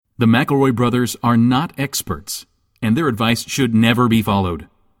The McElroy brothers are not experts, and their advice should never be followed.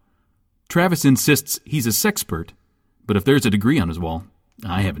 Travis insists he's a sexpert, but if there's a degree on his wall,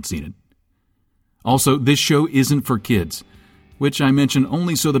 I haven't seen it. Also, this show isn't for kids, which I mention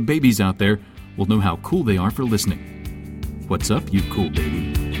only so the babies out there will know how cool they are for listening. What's up, you cool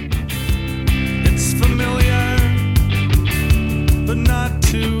baby? It's familiar, but not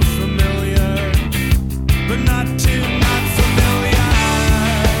too familiar, but not too not familiar.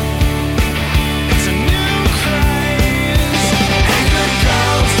 It's a new craze. Hey, good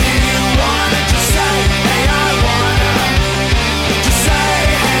girls, do you wanna just say, hey, I wanna? Just say,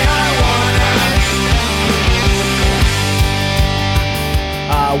 hey, I wanna.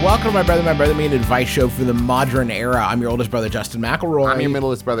 Welcome to My Brother, Me, an advice show for the modern era. I'm your oldest brother, Justin McElroy. I'm your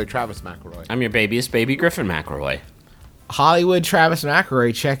middleest brother, Travis McElroy. I'm your babyest baby, Griffin McElroy. Hollywood Travis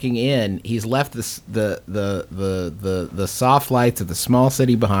McElroy checking in. He's left the soft lights of the small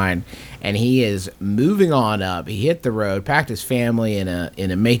city behind, and he is moving on up. He hit the road, packed his family in a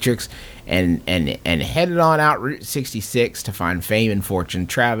Matrix, and headed on out Route 66 to find fame and fortune.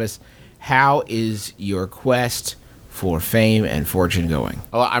 Travis, how is your quest for fame and fortune going?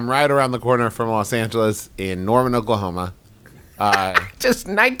 Well, I'm right around the corner from Los Angeles in Norman, Oklahoma. Just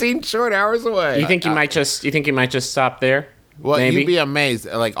 19 short hours away. You think you might just stop there? Well, maybe? you'd be amazed.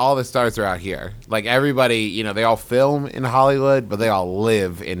 Like, all the stars are out here. Like, everybody, they all film in Hollywood, but they all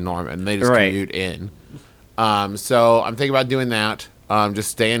live in Norman. They just commute in. So I'm thinking about doing that. Just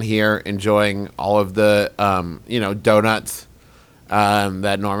staying here, enjoying all of the, donuts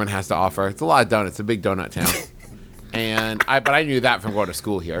that Norman has to offer. It's a lot of donuts. It's a big donut town. But I knew that from going to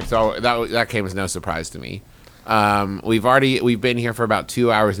school here, so that came as no surprise to me. We've been here for about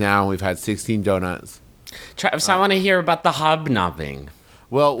 2 hours now, and we've had 16 donuts. Travis, I want to hear about the hobnobbing.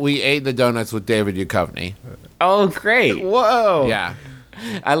 Well, we ate the donuts with David Duchovny. Oh, great. Whoa. Yeah.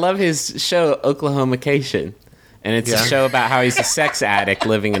 I love his show, Oklahomacation. And it's a show about how he's a sex addict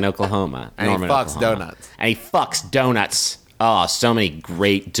living in Oklahoma. And Norman, he fucks Oklahoma. donuts. And he fucks donuts. Oh, so many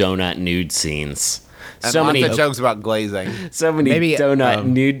great donut nude scenes. And So lots many of jokes about glazing. So many Maybe, donut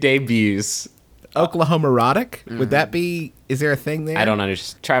nude debuts. Oklahoma erotic? Would that be, is there a thing there? I don't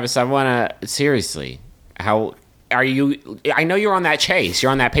understand. Travis, I want to, seriously, how are you? I know you're on that chase.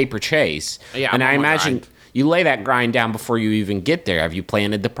 You're on that paper chase. Yeah, and I'm I on my imagine grind. you lay that grind down before you even get there. Have you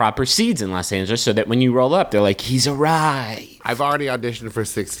planted the proper seeds in Los Angeles so that when you roll up, they're like, he's arrived? I've already auditioned for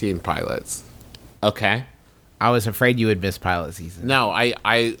 16 pilots. Okay. I was afraid you would miss pilot season. No, I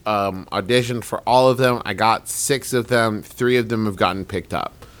auditioned for all of them. I got 6 of them. 3 of them have gotten picked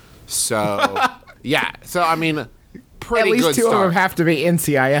up. So, yeah. So, I mean, pretty At least good 2 of start. them have to be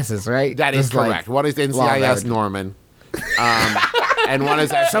NCISs, right? That is Just like correct. One is law of NCIS averages. Norman. And one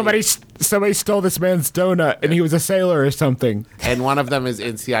is actually, Somebody stole this man's donut, and he was a sailor or something. and one of them is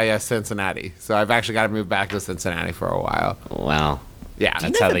NCIS Cincinnati. So I've actually got to move back to Cincinnati for a while. Well, Yeah.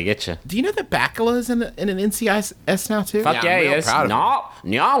 that's how they get you. Do you know that Bacula is in an NCIS now, too? Fuck Yeah, yeah, I'm he real is. proud of No,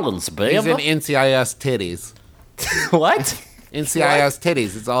 New Orleans, He's in baby. NCIS Titties. What? NCIS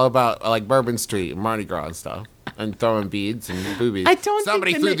Titties. It's all about like Bourbon Street and Mardi Gras and stuff. And throwing beads and boobies. I don't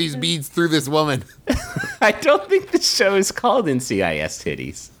Somebody think threw the- these beads through this woman. I don't think the show is called NCIS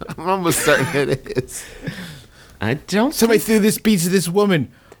Titties. I'm almost certain it is. I don't. Somebody threw this beats at this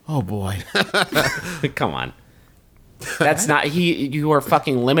woman. Oh, boy. Come on. That's not you are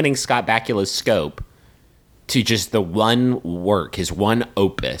fucking limiting Scott Bakula's scope to just the one work, his one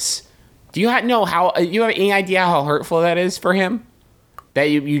opus. Do you know how you have any idea how hurtful that is for him? That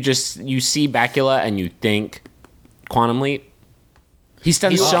you see Bakula and you think Quantum Leap? He's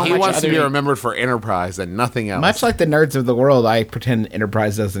done so He much wants to other be remembered for Enterprise and nothing else. Much like the nerds of the world, I pretend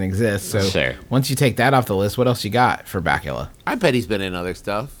Enterprise doesn't exist. So Sure. once you take that off the list, what else you got for Bacula? I bet he's been in other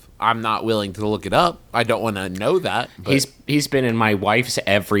stuff. I'm not willing to look it up. I don't want to know that. But He's been in my wife's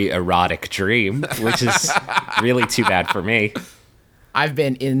every erotic dream, which is really too bad for me. I've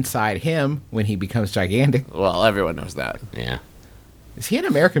been inside him when he becomes gigantic. well, everyone knows that. Yeah. Is he an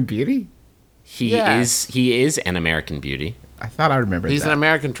American Beauty? He Yeah. is an American beauty. I thought I remembered He's that. an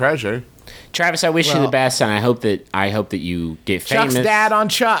American treasure. Travis, I wish you Well- the best, and I hope that you get famous. Chuck's dad on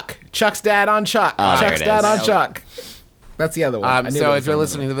Chuck. Chuck's dad on Chuck. Oh, there Chuck's it dad is. on Chuck. That's the other one. I knew So there if was you're another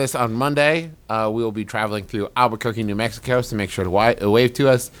listening to this on Monday, we will be traveling through Albuquerque, New Mexico, so make sure to wave to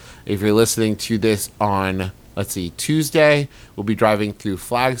us. If you're listening to this on, Tuesday, we'll be driving through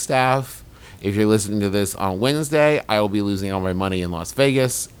Flagstaff. If you're listening to this on Wednesday, I will be losing all my money in Las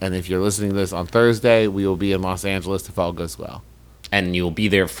Vegas. And if you're listening to this on Thursday, we will be in Los Angeles if all goes well. And you'll be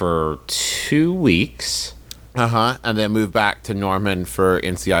there for 2 weeks. And then move back to Norman for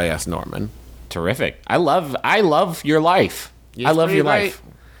NCIS Norman. Terrific. I love your life. It's I love pretty your great. life.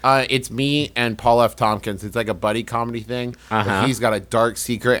 It's me and Paul F. Tompkins. It's like a buddy comedy thing. But he's got a dark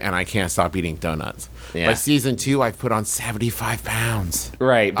secret, and I can't stop eating donuts. Yeah. By season 2, I've put on 75 pounds.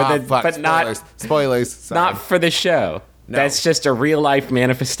 Right, but Fuck, not spoilers. Sorry. not for the show. No. That's just a real life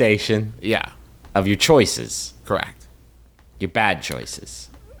manifestation Yeah, of your choices, correct. your bad choices.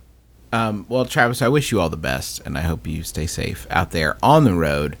 Well, Travis, I wish you all the best, and I hope you stay safe out there on the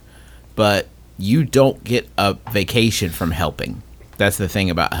road. But you don't get a vacation from helping. That's the thing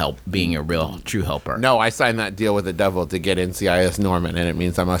about being a real, true helper. No, I signed that deal with the devil to get NCIS Norman, and it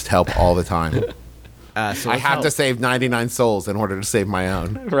means I must help all the time. So I have to save 99 souls in order to save my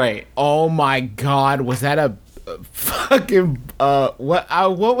own. Right. Oh my God, was that a fucking what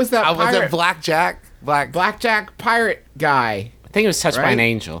was that? Was pirate? it Blackjack? Blackjack pirate guy. I think it was touched by Right? an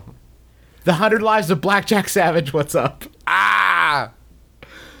angel. The 100 Lives of Blackjack Savage. What's up? Ah!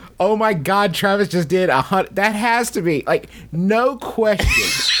 Oh my God, Travis just did 100. That has to be like no question.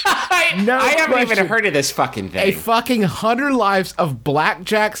 No I haven't even question. heard of this fucking A thing. fucking 100 Lives of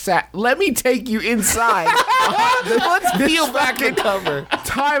Blackjack Let me take you inside. Let's peel back the cover.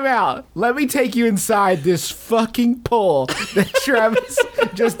 Time out. Let me take you inside this fucking poll that Travis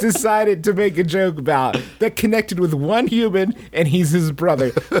just decided to make a joke about that connected with one human, and he's his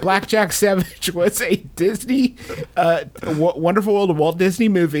brother. Blackjack Savage was a Disney, Wonderful World of Walt Disney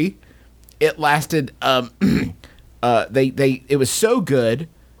movie. It lasted. It was so good.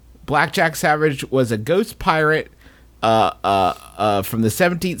 Blackjack Savage was a ghost pirate from the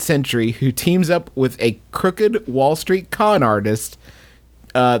 17th century who teams up with a crooked Wall Street con artist.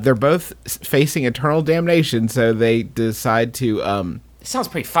 They're both facing eternal damnation, so they decide to. It sounds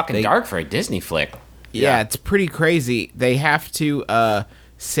pretty fucking dark for a Disney flick. Yeah, it's pretty crazy. They have to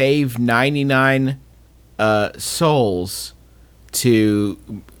save 99 souls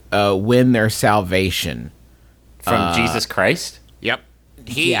to win their salvation From Jesus Christ? Yep.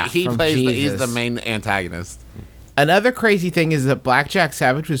 He from plays he's Jesus. the main antagonist. Another crazy thing is that Blackjack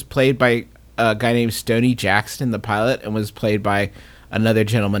Savage was played by a guy named Stoney Jackson, the pilot, and was played by another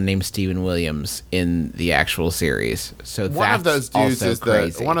gentleman named Stephen Williams in the actual series. So One of those dudes is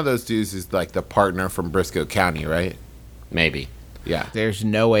crazy. one of those dudes is like the partner from Briscoe County, right? Maybe. Yeah. There's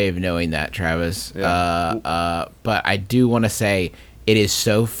no way of knowing that, Travis. Yeah. But I do want to say it is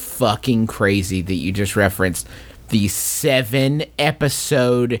so fucking crazy that you just referenced the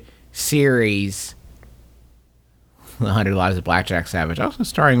 7-episode series, The 100 Lives of Blackjack Savage, also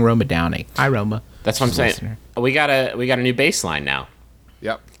starring Roma Downey. Hi, Roma. That's what I'm saying. Listener. We got a new baseline now.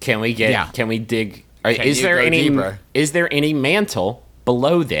 Yep. Can we dig? Can Is you there go any? deeper? Is there any mantle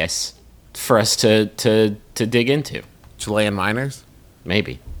below this for us to dig into? Chilean miners?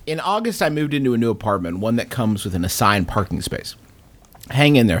 Maybe. In August, I moved into a new apartment, one that comes with an assigned parking space.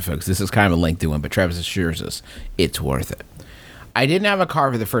 Hang in there, folks. This is kind of a lengthy one, but Travis assures us it's worth it. I didn't have a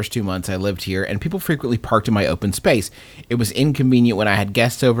car for the first 2 months I lived here, and people frequently parked in my open space. It was inconvenient when I had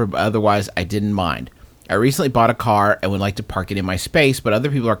guests over, but otherwise I didn't mind. I recently bought a car and would like to park it in my space, but other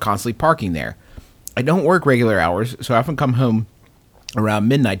people are constantly parking there. I don't work regular hours, so I often come home around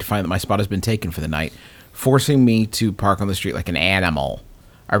midnight to find that my spot has been taken for the night, forcing me to park on the street like an animal.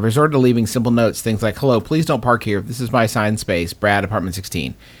 I resorted to leaving simple notes, things like, "Hello, please don't park here. This is my assigned space, Brad, apartment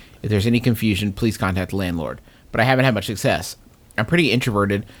 16. If there's any confusion, please contact the landlord." But I haven't had much success. I'm pretty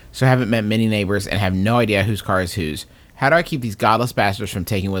introverted, so I haven't met many neighbors and have no idea whose car is whose. How do I keep these godless bastards from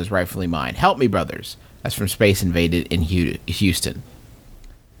taking what is rightfully mine? Help me, brothers. That's from Space Invaded in Houston.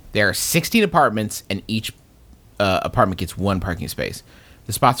 There are 16 apartments, and each apartment gets one parking space.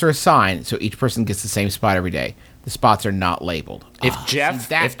 The spots are assigned, so each person gets the same spot every day. The spots are not labeled. If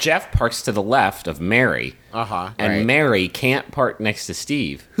Jeff parks to the left of Mary, and right. Mary can't park next to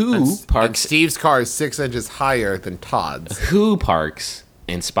Steve, And parks Steve's car is 6 inches higher than Todd's. who parks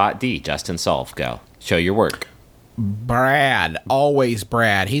in spot D? Justin Solve, go. Show your work. Brad, always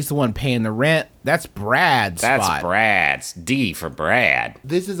Brad. He's the one paying the rent. That's Brad's That's spot. Brad's. D for Brad.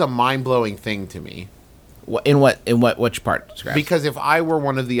 This is a mind-blowing thing to me. Which part? Scratch? Because if I were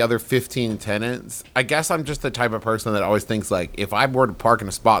one of the other 15 tenants, I guess I'm just the type of person that always thinks, like, if I were to park in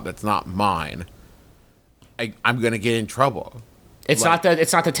a spot that's not mine, I'm going to get in trouble. It's not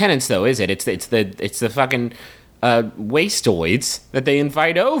the tenants though, is it? It's the fucking wastoids that they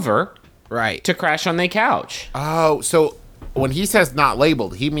invite over right. to crash on their couch. Oh, so when he says not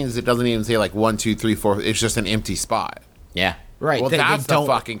labeled, he means it doesn't even say, like, 1, 2, 3, 4. It's just an empty spot. Yeah. Right. Well, they that's the don't-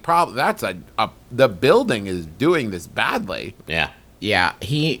 fucking problem. That's the building is doing this badly. Yeah. Yeah.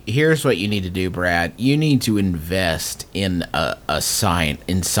 Here's what you need to do, Brad. You need to invest in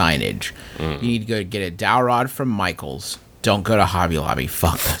signage. You need to go get a dowel rod from Michaels. Don't go to Hobby Lobby.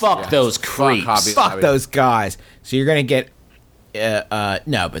 Fuck Fuck those creeps. Hobby Fuck Lobby. those guys. So you're gonna get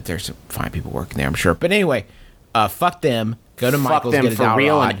No, but there's some fine people working there, I'm sure. But anyway, fuck them. Go to Fuck Michael's, them get a for dowel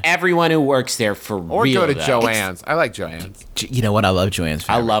real, rod. and everyone who works there for Or real. go to though. Joann's. I like Joann's. You know what? I love Joann's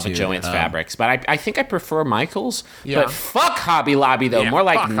I fabric. love too. Joann's fabrics, but I think I prefer Michael's. Yeah. But fuck Hobby Lobby though. Yeah, more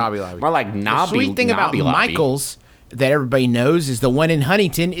like fuck Hobby Lobby. more like The Nobby. sweet thing about Nobby Lobby. Michael's that everybody knows is the one in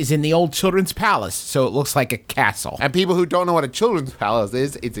Huntington is in the old Children's Palace, so it looks like a castle. And people who don't know what a children's palace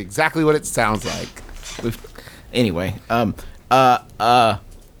is, it's exactly what it sounds like. Anyway,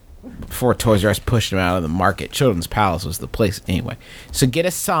 before Toys R Us pushed them out of the market, Children's Palace was the place. Anyway, so get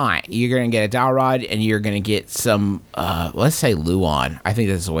a sign. You're going to get a dowel rod, and you're going to get some, let's say Luan. I think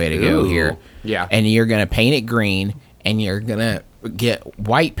that's the way to go Ooh, here. yeah. And you're going to paint it green, and you're going to get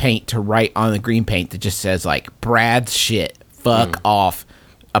white paint to write on the green paint that just says, like, Brad's shit, fuck off,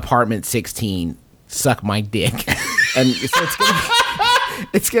 apartment 16, suck my dick. And so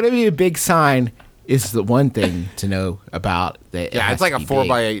it's going to be a big sign. Is the one thing to know about that. Yeah, it's like a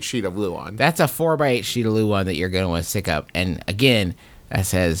 4x8 sheet of Luan. That's a 4x8 sheet of Luan that you're going to want to stick up. And again, that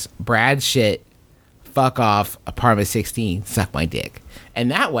says, Brad shit, fuck off, apartment 16, suck my dick.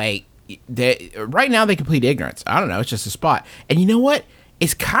 And that way, right now they complete ignorance. I don't know, it's just a spot. And you know what?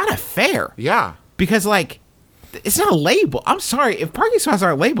 It's kind of fair. Yeah. Because, like, it's not a label. I'm sorry, if parking spots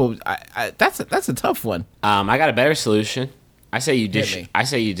aren't labeled, that's a tough one. I got a better solution. I say you Hit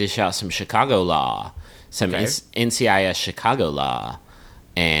me. dish out some Chicago law, some Okay. NCIS Chicago law,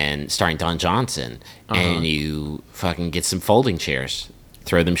 and starring Don Johnson, and you fucking get some folding chairs,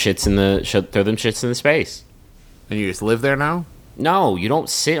 throw them shits in the space. And you just live there now? No, you don't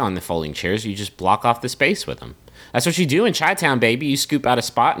sit on the folding chairs. You just block off the space with them. That's what you do in Chi-Town, baby. You scoop out a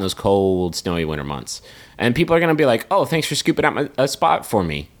spot in those cold, snowy winter months, and people are gonna be like, "Oh, thanks for scooping out a spot for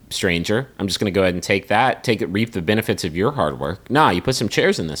me, stranger. I'm just going to go ahead and reap the benefits of your hard work." Nah, you put some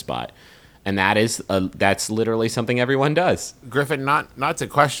chairs in this spot. And that's literally something everyone does. Griffin, not to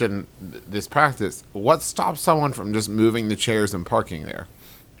question this practice, what stops someone from just moving the chairs and parking there?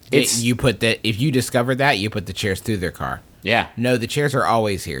 It's If you discover that, you put the chairs through their car. yeah. No, the chairs are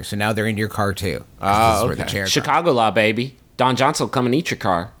always here, so now they're in your car too. Oh, This is where the okay. chairs are. Chicago law, baby. Don Johnson will come and eat your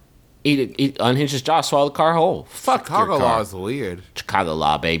car. Unhinge his jaw, swallow the car whole. Fuck Chicago your car. law is weird. Chicago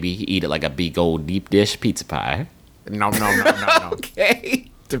law, baby. You eat it like a big old deep dish pizza pie. No. Okay.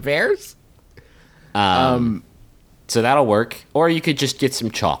 The Bears? So that'll work. Or you could just get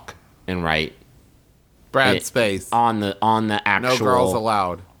some chalk and write Brad it space. on the actual No girls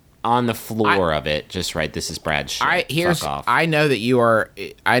allowed. on the floor of it. Just write, "This is Brad's shit." Fuck off. I know that you're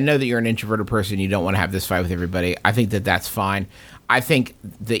an introverted person. You don't want to have this fight with everybody. I think that that's fine. I think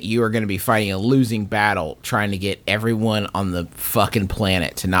that you are going to be fighting a losing battle trying to get everyone on the fucking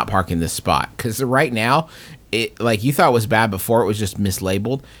planet to not park in this spot. Because right now, like you thought it was bad before, it was just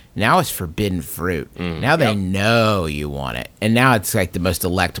mislabeled. Now it's forbidden fruit. Now they know you want it. And now it's like the most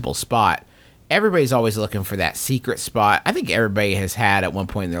delectable spot. Everybody's always looking for that secret spot. I think everybody has had at one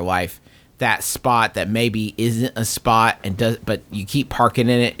point in their life that spot that maybe isn't a spot but you keep parking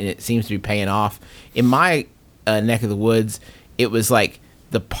in it and it seems to be paying off. In my neck of the woods, it was like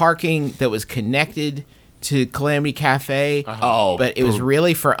the parking that was connected to Calamity Cafe. Oh, but it was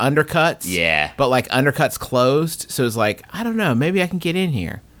really for undercuts. Yeah. But like undercuts closed, so it was like, I don't know, maybe I can get in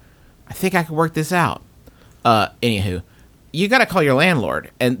here. I think I can work this out. Anywho, you got to call your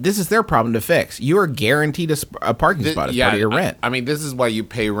landlord, and this is their problem to fix. You are guaranteed a parking spot as part of your rent. I mean, this is why you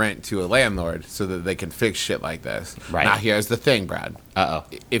pay rent to a landlord so that they can fix shit like this. Right. Now, here's the thing, Brad. Uh-oh.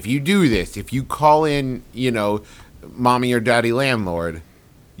 If you do this, if you call in, mommy or daddy landlord,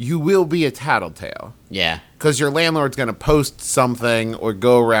 you will be a tattletale. Yeah. Because your landlord's going to post something or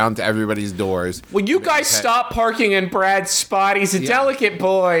go around to everybody's doors. Will you guys stop parking in Brad's spot? He's a delicate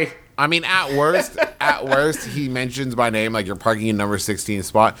boy. I mean, at worst, he mentions by name, like you're parking in number 16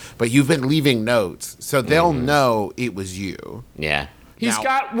 spot, but you've been leaving notes, so they'll know it was you. Yeah. He's Now-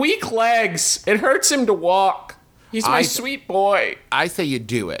 got weak legs. It hurts him to walk. He's my sweet boy. I say you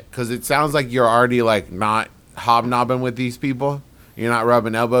do it, because it sounds like you're already, like, not hobnobbing with these people. You're not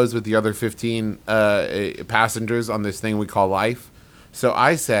rubbing elbows with the other 15 passengers on this thing we call life. So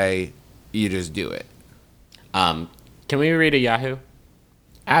I say you just do it. Can we read a Yahoo?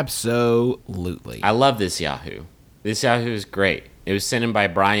 Absolutely. I love this Yahoo. This Yahoo is great. It was sent in by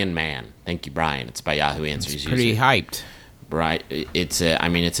Brian Mann. Thank you, Brian. It's by Yahoo Answers Pretty user. hyped. Right. It's a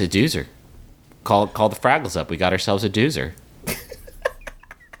doozer. Call the Fraggles up. We got ourselves a doozer.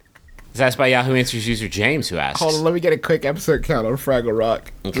 It's asked by Yahoo Answers user James, who asks. Hold on, let me get a quick episode count on Fraggle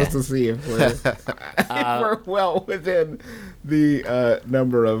Rock Okay. just to see if we're, if we're well within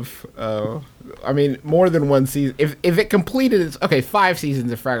number of. I mean, more than one season. If it completed its 5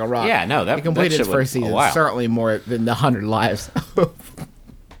 seasons of Fraggle Rock. Yeah, no, it completed that its shit first was a season. while. Certainly more than the 100 Lives.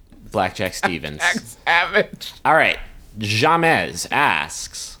 Blackjack Stevens. Savage. All right. Jamez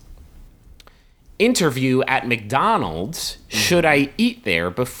asks, interview at McDonald's. Should I eat there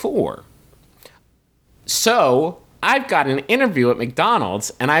before? So, I've got an interview at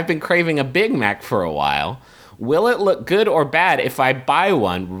McDonald's, and I've been craving a Big Mac for a while. Will it look good or bad if I buy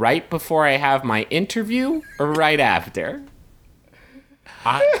one right before I have my interview or right after?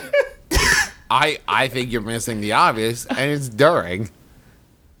 I think you're missing the obvious, and it's during.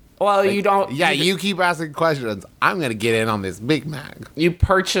 Well, you don't... Yeah, you keep asking questions. I'm going to get in on this Big Mac. You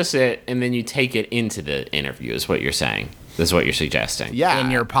purchase it, and then you take it into the interview, is what you're saying. This is what you're suggesting. Yeah.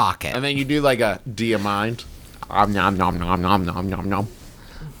 In your pocket. And then you do like a, do you mind? Nom, nom, nom, nom, nom, nom, nom,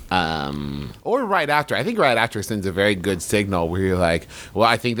 nom. Or right after. I think right after sends a very good signal where you're like, well,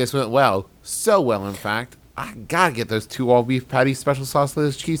 I think this went well. So well, in fact. I gotta get those 2 all beef patties, special sauce,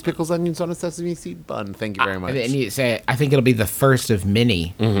 lettuce, cheese, pickles, onions on a sesame seed bun. Thank you very much. And then you say, I think it'll be the first of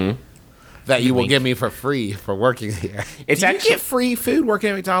many. That you will give me for free for working here. It's Do you actually... get free food working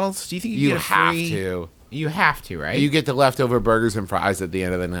at McDonald's? Do you think you get a have free... to. You have to, right? You get the leftover burgers and fries at the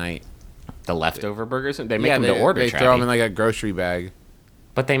end of the night. The leftover burgers? They make them to order, They Travi. throw them in like a grocery bag.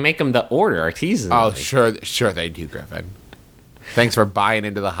 But they make them to order artisanally. Oh, sure they do, Griffin. Thanks for buying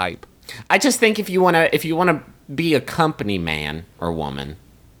into the hype. I just think if you wanna be a company man or woman,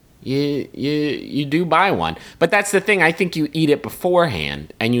 you do buy one. But that's the thing. I think you eat it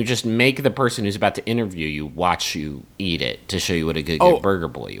beforehand, and you just make the person who's about to interview you watch you eat it to show you what a good burger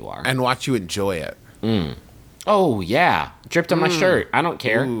boy you are. And watch you enjoy it. Oh yeah, dripped on my shirt. I don't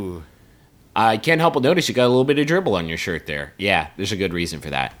care. Ooh. I can't help but notice you got a little bit of dribble on your shirt there. Yeah, there's a good reason for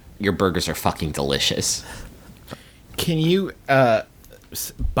that. Your burgers are fucking delicious. Can you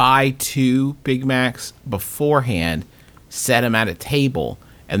buy 2 Big Macs beforehand, set them at a table,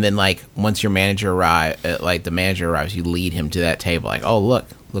 and then like once your manager the manager arrives, you lead him to that table. Like, oh look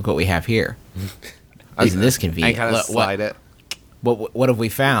what we have here. Isn't this convenient? And kind of slide it. What have we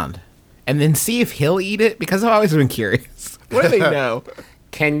found? And then see if he'll eat it, because I've always been curious. What do they know?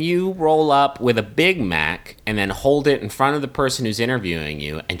 Can you roll up with a Big Mac and then hold it in front of the person who's interviewing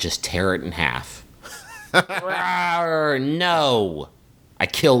you and just tear it in half? Rawr, no. I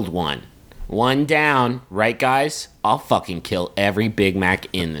killed one. One down. Right, guys? I'll fucking kill every Big Mac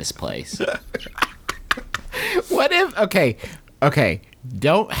in this place. What if... Okay.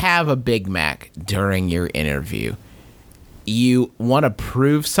 Don't have a Big Mac during your interview. You want to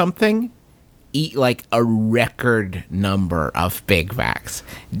prove something? Eat like a record number of Big Macs.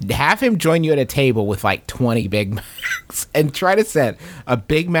 Have him join you at a table with like 20 Big Macs and try to set a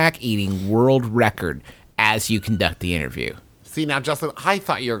Big Mac eating world record as you conduct the interview. See, now, Justin, I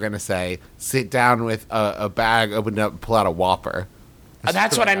thought you were going to say, sit down with a bag, open it up, pull out a Whopper.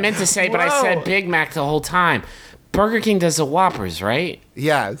 That's what I meant to say, but I said Big Mac the whole time. Burger King does the Whoppers, right?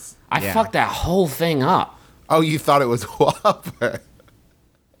 Yes. I fucked that whole thing up. Oh, you thought it was Whopper.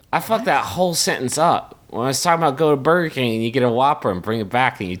 I fucked that whole sentence up. When I was talking about go to Burger King and you get a Whopper and bring it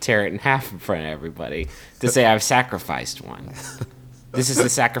back and you tear it in half in front of everybody to say I've sacrificed one. This is the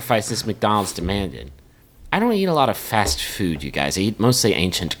sacrifice this McDonald's demanded. I don't eat a lot of fast food, you guys. I eat mostly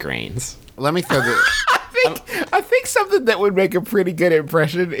ancient grains. Let me throw the... I think something that would make a pretty good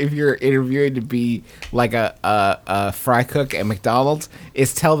impression if you're interviewing to be like a fry cook at McDonald's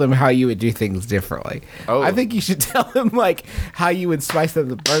is tell them how you would do things differently. Oh. I think you should tell them like how you would spice up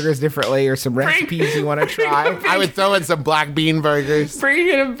the burgers differently or some recipes you want to try. I would throw in some black bean burgers. Bring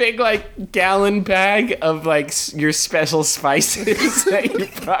in a big, like, gallon bag of, like, your special spices that you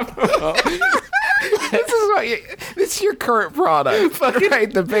brought from home. This is your current product,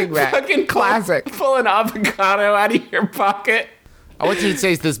 right? The Big Mac, Fucking classic. Pull an avocado out of your pocket. I want you to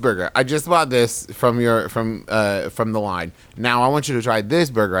taste this burger. I just bought this from the line. Now I want you to try this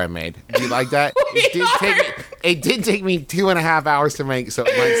burger I made. Do you like that? It did take me 2.5 hours to make, so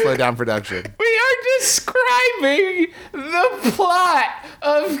it might slow down production. We are describing the plot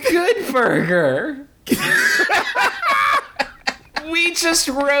of Good Burger. We just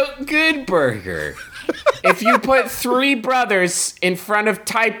wrote Good Burger. If you put 3 brothers in front of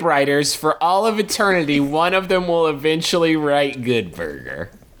typewriters for all of eternity, one of them will eventually write Good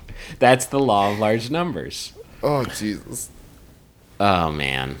Burger. That's the law of large numbers. Oh, Jesus. Oh,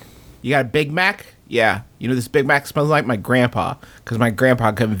 man. You got a Big Mac? Yeah. You know this Big Mac smells like my grandpa, because my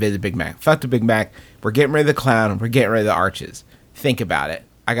grandpa couldn't visit Big Mac. Fuck the Big Mac. We're getting rid of the clown. We're getting rid of the arches. Think about it.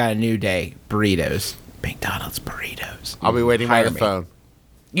 I got a new day. Burritos. McDonald's burritos. I'll be waiting by Hire the me. phone.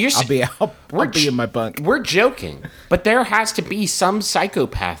 I'll be in my bunk. We're joking, but there has to be some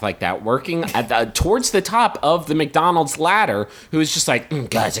psychopath like that working towards the top of the McDonald's ladder who is just like,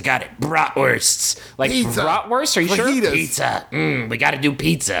 guys, I got it, bratwursts. Like, Pizza. bratwurst? Are you sure? Fajitas. Pizza. We got to do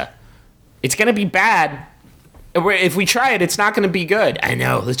pizza. It's going to be bad. If we try it, it's not going to be good. I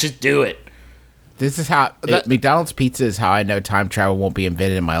know. Let's just do it. This is how McDonald's pizza is how I know time travel won't be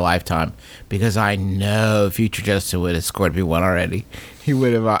invented in my lifetime, because I know future Justin would have scored me one already. He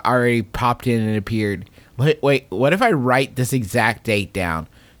would have already popped in and appeared. Wait, what if I write this exact date down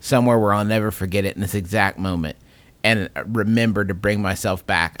somewhere where I'll never forget it in this exact moment, and remember to bring myself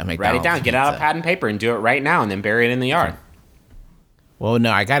back a McDonald's Write it down. pizza? Get out a pad and paper and do it right now, and then bury it in the yard. Well,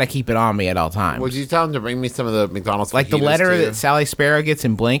 no, I got to keep it on me at all times. Would you tell him to bring me some of the McDonald's Like the fajitas, letter too? that Sally Sparrow gets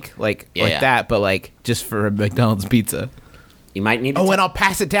in Blink, like Yeah. that, but like just for a McDonald's pizza. You might need to Oh, and I'll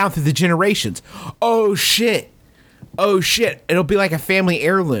pass it down through the generations. Oh shit! It'll be like a family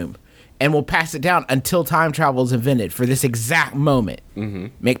heirloom, and we'll pass it down until time travel is invented for this exact moment.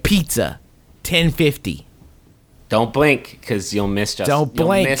 Mm-hmm. McPizza, 1050. Don't blink, because you'll miss Justin. Don't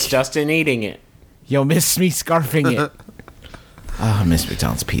blink. You'll miss Justin eating it. You'll miss me scarfing it. Oh, I miss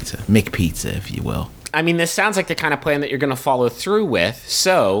McDonald's pizza, McPizza, if you will. I mean, this sounds like the kind of plan that you're going to follow through with.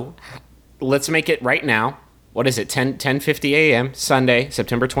 So let's make it right now. What is it? 10:50 a.m. Sunday,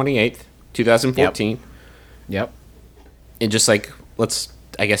 September 28th, 2014. Yep. And just like, let's,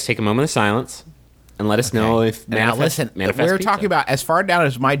 I guess, take a moment of silence and let us know if Now listen, we're talking about as far down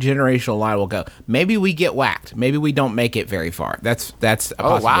as my generational line will go. Maybe we get whacked. Maybe we don't make it very far. That's a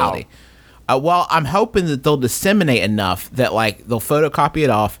possibility. Wow. Well, I'm hoping that they'll disseminate enough that like they'll photocopy it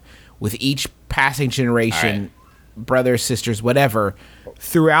off with each passing generation, brothers, sisters, whatever,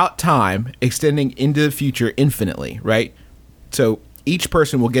 throughout time, extending into the future infinitely, right? So each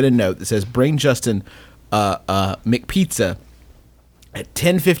person will get a note that says, "Bring Justin McPizza at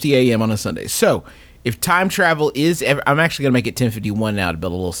 10:50 a.m. on a Sunday." So if time travel is ever, I'm actually gonna make it 10:51 now to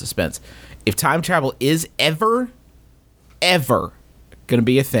build a little suspense. If time travel is ever gonna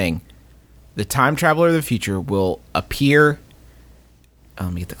be a thing, the time traveler of the future will appear.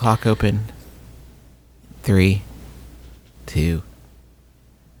 Let me get the clock open. 3, 2.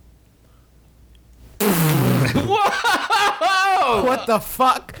 Whoa! What the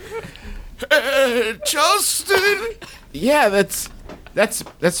fuck? Justin! Yeah, that's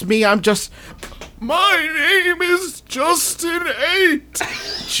me. I'm just My name is Justin 8.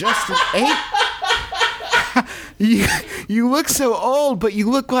 Justin 8. You look so old, but you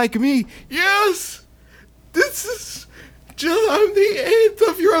look like me. Yes! This is I'm the 8th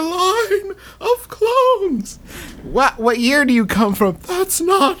of your line of clones. What year do you come from? That's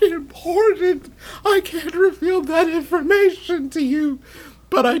not important. I can't reveal that information to you.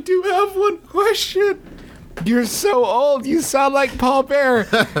 But I do have one question. You're so old. You sound like Paul Bear.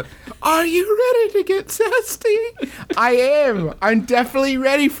 Are you ready to get zesty? I am. I'm definitely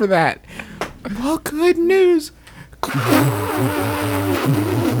ready for that. Well, good news.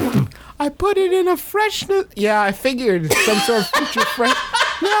 I put it in a freshness. Yeah, I figured some sort of future fresh.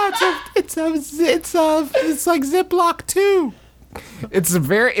 Yeah, it's like Ziploc too. It's a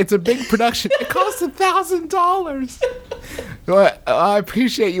big production. It costs $1,000. Well, I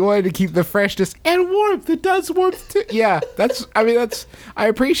appreciate you wanting to keep the freshness And warmth. It does warmth too. Yeah, I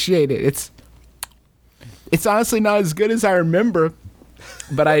appreciate it. It's honestly not as good as I remember,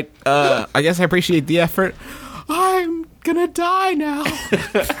 but I guess I appreciate the effort. I'm gonna die now.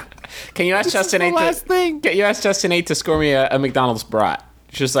 Can you ask Justin 8 the last thing. Can you ask Justin 8 to score me a McDonald's brat?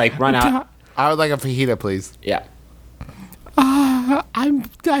 Just like run out. I would like a fajita, please. Yeah.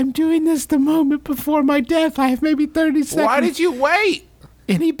 I'm doing this the moment before my death. I have maybe 30 seconds. Why did you wait?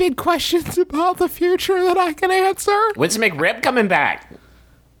 Any big questions about the future that I can answer? When's McRib coming back?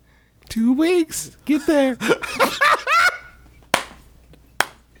 2 weeks. Get there.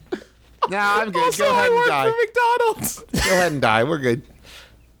 Nah, I'm good. Also, Go ahead I and work die. for McDonald's. Go ahead and die. We're good.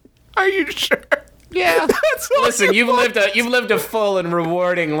 Are you sure? Yeah. That's all Listen, you you've lived a full and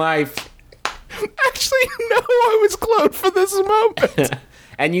rewarding life, actually no. I was cloned for this moment.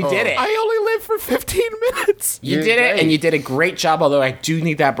 and you did it. I only lived for 15 minutes. You You're did it, great. and you did a great job. Although I do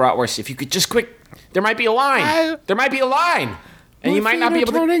need that bratwurst. If you could just quick, there might be a line. There might be a line, and you might not be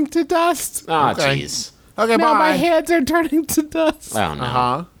able to. turning to dust. Oh, Okay. jeez. Okay, Now my bye. hands are turning to dust. Oh no.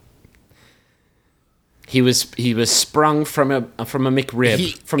 Uh-huh. He was sprung from a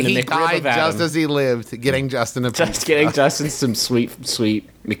McRib from the he McRib died of Adam. just as he lived, getting Justin a Just pizza. getting Justin some sweet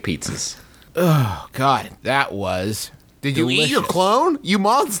McPizzas. Oh God, that was. Did you eat your delicious. clone? You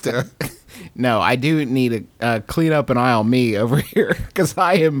monster. No, I do need to clean up an aisle me over here because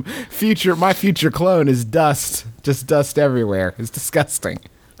my future clone is dust, just dust everywhere. It's disgusting.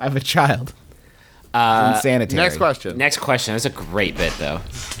 I have a child. Insanitary. Next question. Next question. That's a great bit, though.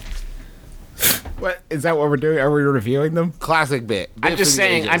 What is that? What we're doing? Are we reviewing them? Classic bit. I'm just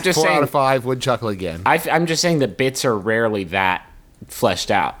saying. I'm just 4 saying. out of 5 would chuckle again. I'm just saying that bits are rarely that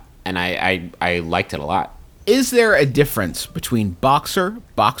fleshed out, and I liked it a lot. Is there a difference between boxer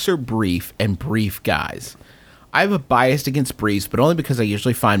brief, and brief guys? I have a bias against briefs, but only because I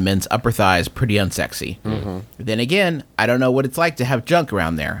usually find men's upper thighs pretty unsexy. Mm-hmm. Then again, I don't know what it's like to have junk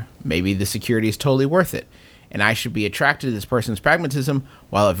around there. Maybe the security is totally worth it, and I should be attracted to this person's pragmatism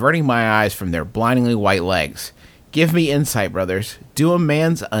while averting my eyes from their blindingly white legs. Give me insight, brothers. Do a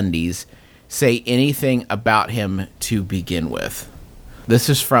man's undies say anything about him to begin with? This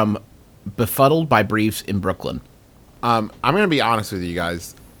is from Befuddled by Briefs in Brooklyn. I'm going to be honest with you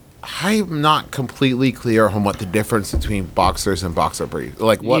guys. I'm not completely clear on what the difference between boxers and boxer briefs.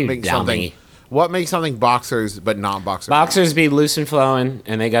 Like, what You makes dummy. something boxers but not boxer Boxers be loose and flowing,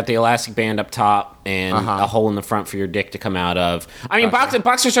 and they got the elastic band up top and Uh-huh. a hole in the front for your dick to come out of. I mean,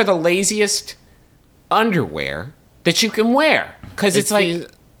 boxers are the laziest underwear that you can wear because it's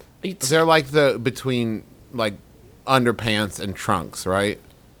like briefs? They're like the between like underpants and trunks, right?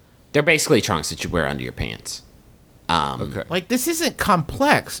 they're basically trunks that you wear under your pants. Okay. Like, this isn't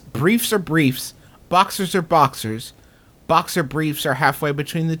complex. Briefs are briefs. Boxers are boxers. Boxer briefs are halfway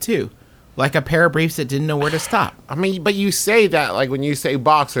between the two. Like a pair of briefs that didn't know where to stop. I mean, but you say that, like, when you say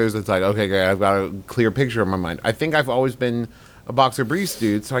boxers, it's like, okay, great, I've got a clear picture in my mind. I think I've always been a boxer briefs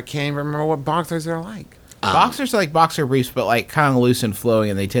dude, so I can't even remember what boxers are like. Boxers are like boxer briefs, but like kind of loose and flowing,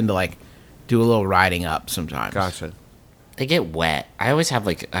 and they tend to like do a little riding up sometimes. Gotcha. They get wet. I always have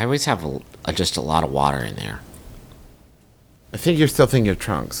just a lot of water in there. I think you're still thinking of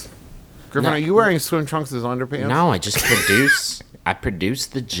trunks. Griffin, No. are you wearing swim trunks as underpants? No, I just produce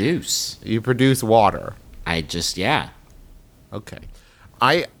the juice. You produce water. Yeah. Okay.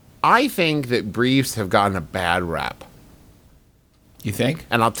 I think that briefs have gotten a bad rap, You think?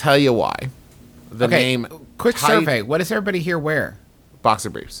 and I'll tell you why. The name Quick tight survey. What does everybody here wear? boxer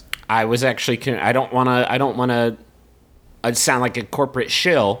briefs. I was actually. I don't want to. I'd sound like a corporate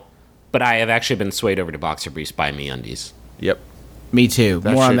shill, but I have actually been swayed over to boxer briefs by MeUndies. Yep. Me too.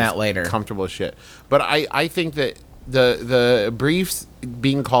 More on shit's that later. Comfortable shit. But I think that the briefs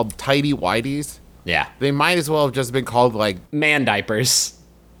being called tighty whities, Yeah. they might as well have just been called like, Man diapers.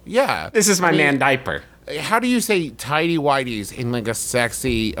 yeah. This is my I mean, man diaper. How do you say tighty whities in like a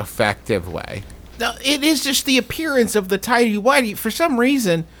sexy, effective way? No, it is just the appearance of the tidy whitey. For some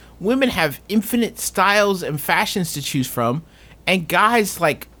reason, women have infinite styles and fashions to choose from, and guys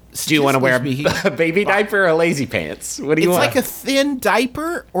like. Do you want to wear statistically a baby diaper or lazy pants? What do you It's want? like a thin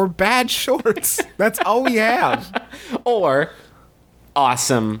diaper or bad shorts. That's all we have. Or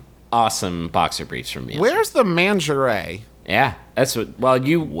awesome boxer briefs from me. Where's the mangerie? Yeah, that's what. Well,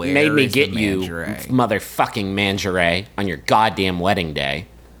 you Where made me is get the you mangerie? motherfucking mangerie on your goddamn wedding day.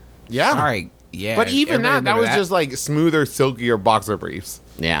 Yeah. All right. Yeah. But even everybody that was remember just like smoother, silkier boxer briefs.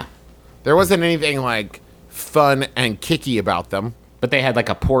 Yeah, There wasn't anything like fun and kicky about them. but they had like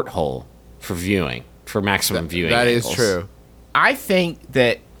a porthole for viewing, for maximum viewing. That is angles. true. I think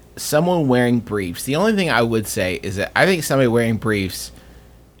that someone wearing briefs, the only thing I would say is that I think somebody wearing briefs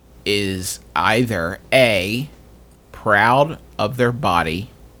is either A, proud of their body,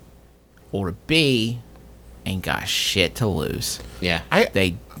 or B, ain't got shit to lose. Yeah,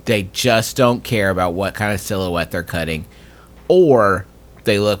 They just don't care about what kind of silhouette they're cutting, or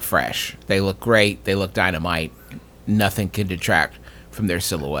they look fresh. They look great. They look dynamite. Nothing can detract from their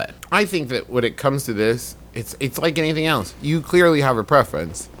silhouette. I think that when it comes to this, it's like anything else. You clearly have a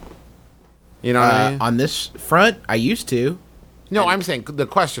preference. You know what I mean? On this front, I used to. No, I'm saying the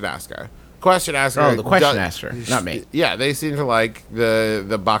question asker. Question asker. Oh, the question asker, not me. Yeah, they seem to like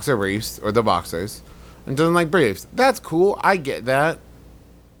the boxer briefs or the boxers, and doesn't like briefs. That's cool. I get that.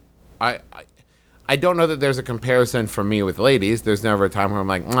 I don't know that there's a comparison for me with ladies. There's never a time where I'm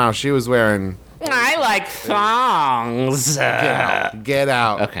like, wow, she was wearing. I like thongs. Get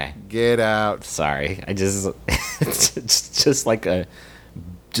out. Okay. Get out. Sorry, I just it's just like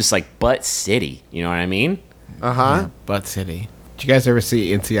Butt City. You know what I mean? Uh huh. Butt City. Did you guys ever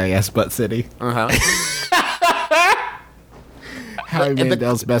see NCIS Butt City? Uh huh. Howie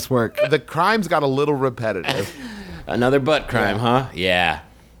Mandel's best work. The crimes got a little repetitive. Another butt crime, huh? Yeah.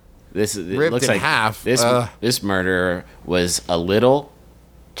 It Ripped looks in like half. This murderer was a little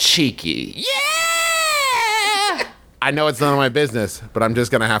cheeky. Yeah. I know it's none of my business, but I'm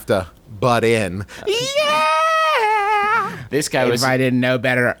just gonna have to butt in. Yeah! This guy was. If I didn't know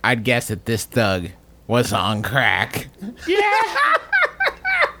better, I'd guess that this thug was on crack.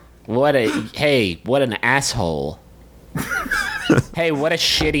 What an asshole. Hey, what a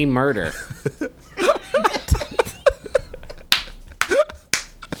shitty murder.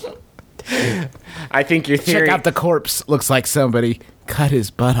 I think your theory... Check out the corpse. Looks like somebody cut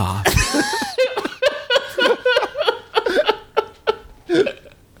his butt off.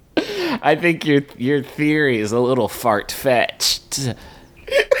 I think your theory is a little fart-fetched.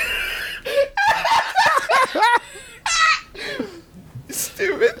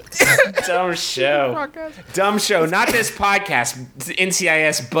 Stupid. Dumb show. Dumb show. Not this podcast.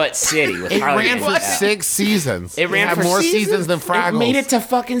 NCIS Butt City. With It Harley ran and for Dale. 6 seasons. It ran had for more seasons than Fraggles. It made it to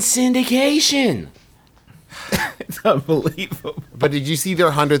fucking syndication. It's unbelievable. But did you see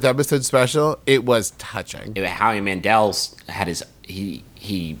their 100th episode special? It was touching. Howie Mandel's had his... He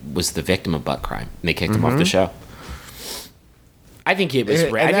was the victim of butt crime. And they kicked him off the show. I think it was...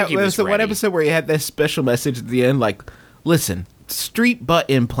 And I think that he was was the one ready. episode where he had this special message at the end, like, listen, street butt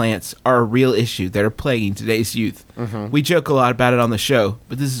implants are a real issue that are plaguing today's youth. We joke a lot about it on the show,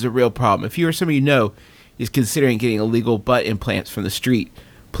 but this is a real problem. If you or somebody you know is considering getting illegal butt implants from the street,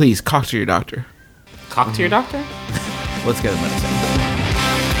 please talk to your doctor. Talk to your doctor? Let's get the medicine.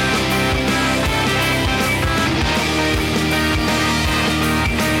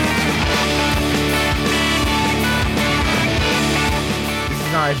 This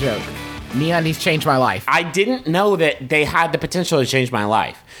is not a joke. MeUndies changed my life. I didn't know that they had the potential to change my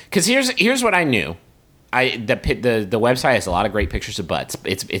life. Because here's what I knew. The website has a lot of great pictures of butts.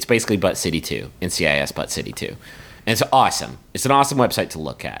 It's basically Butt City 2, NCIS Butt City 2. And it's awesome. It's an awesome website to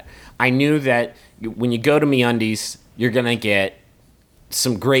look at. I knew that when you go to MeUndies, you're going to get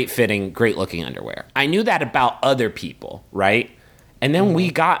some great fitting, great looking underwear. I knew that about other people, right? And then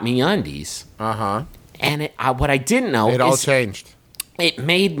we got MeUndies. Uh-huh. And what I didn't know It all is changed. it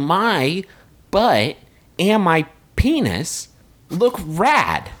made my butt and my penis look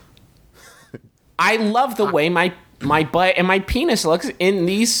rad. I love the way my butt and my penis looks in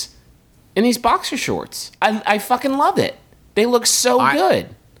these boxer shorts. I fucking love it. They look so good.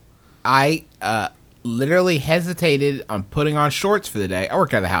 I literally hesitated on putting on shorts for the day. I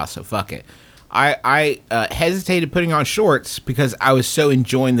work out of the house, so fuck it. I hesitated putting on shorts because I was so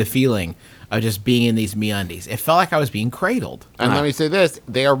enjoying the feeling of just being in these MeUndies. It felt like I was being cradled. And let me say this,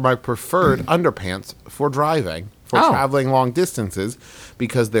 they are my preferred underpants for driving, for traveling long distances,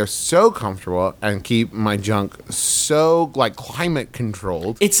 because they're so comfortable and keep my junk so, like, climate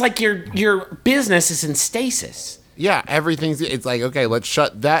controlled. It's like your business is in stasis. Yeah, it's like, okay, let's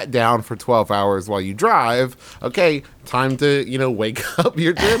shut that down for 12 hours while you drive. Okay, time to, wake up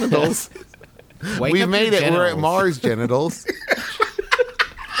your genitals. We've made it. We're at Mars genitals.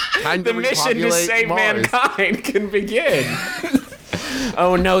 Time The to mission to repopulate save Mars. mankind can begin.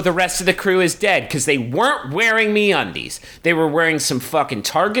 Oh no, the rest of the crew is dead because they weren't wearing MeUndies. They were wearing some fucking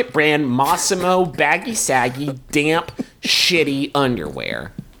Target brand Massimo baggy saggy damp shitty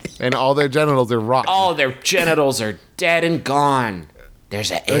underwear. And all their genitals are rotten. All their genitals are dead and gone.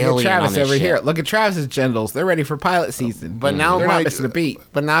 There's an Look alien at Travis on this over ship. here. Look at Travis's genitals. They're ready for pilot season. But now they're not missing a beat.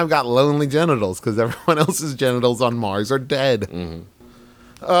 But now I've got lonely genitals because everyone else's genitals on Mars are dead.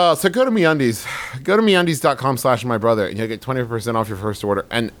 So go to MeUndies. Go to MeUndies.com/mybrother and you'll get 20% off your first order.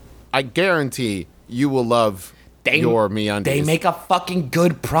 And I guarantee you will love your MeUndies. They make a fucking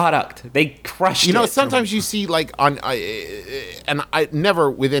good product. They crushed it. Sometimes you see like on, and I never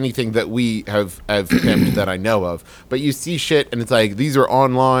with anything that we have pimped that I know of, but you see shit and it's like these are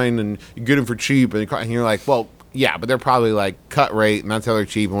online and you get them for cheap and you're like, well, yeah, but they're probably like cut rate and that's how they're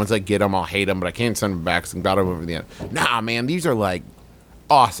cheap. And once I get them, I'll hate them, but I can't send them back. So I got them over the end. Nah, man, these are like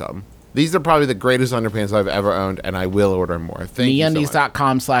awesome. These are probably the greatest underpants I've ever owned, and I will order more. Thank you so much.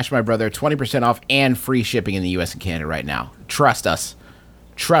 MeUndies.com/mybrother, 20% off and free shipping in the U.S. and Canada right now. Trust us.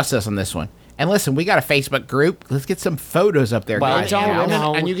 Trust us on this one. And listen, we got a Facebook group. Let's get some photos up there, Well, guys. don't-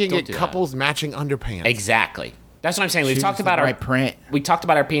 no. And you can Don't get do that. couples matching underpants. Exactly. That's what I'm saying. We've Choose talked the about right print. We talked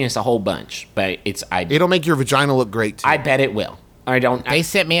about our penis a whole bunch, but It'll make your vagina look great, too. I bet it will. They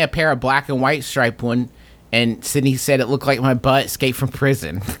sent me a pair of black and white striped one, and Sydney said it looked like my butt escaped from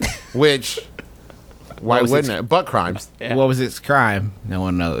prison. Which, why was wouldn't its- it? Butt crimes. Yeah. What was its crime? No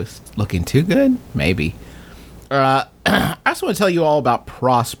one knows. Looking too good? Maybe. I just want to tell you all about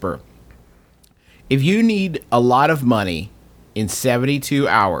Prosper. If you need a lot of money in 72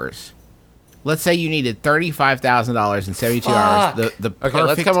 hours, let's say you needed $35,000 in 72 hours. The perfect... Okay,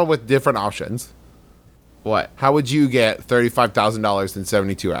 let's come up with different options. What? How would you get $35,000 in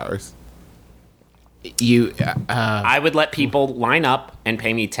 72 hours? You... I would let people line up and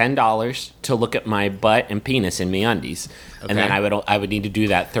pay me $10 to look at my butt and penis in MeUndies, and then Okay. I would need to do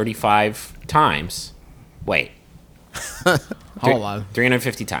that 35 times. Wait, hold on.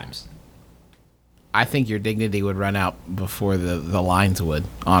 350 times. I think your dignity would run out before the lines would,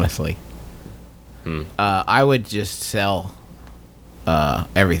 honestly. I would just sell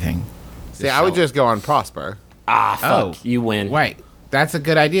everything. See, I would just go on Prosper. Ah, fuck. Oh. You win. Wait, that's a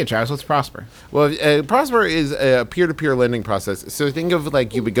good idea, Travis. What's Prosper? Well, Prosper is a peer-to-peer lending process. So think of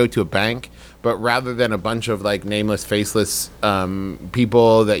like you would go to a bank, but rather than a bunch of like nameless, faceless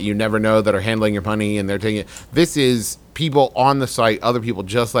people that you never know that are handling your money and they're taking it, this is people on the site, other people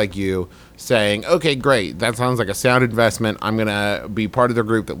just like you, saying, okay, great, that sounds like a sound investment. I'm going to be part of the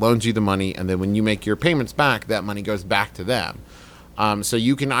group that loans you the money, and then when you make your payments back, that money goes back to them. So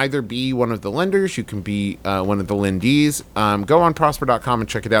you can either be one of the lenders, you can be one of the lendees. Go on prosper.com and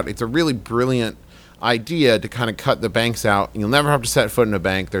check it out. It's a really brilliant idea to kind of cut the banks out. You'll never have to set foot in a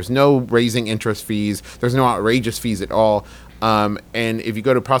bank. There's no raising interest fees. There's no outrageous fees at all. And if you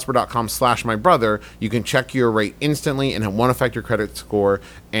go to prosper.com/mybrother, you can check your rate instantly and it won't affect your credit score.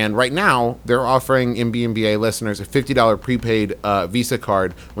 And right now, they're offering MBMBA listeners a $50 prepaid Visa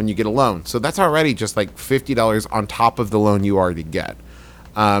card when you get a loan. So that's already just like $50 on top of the loan you already get.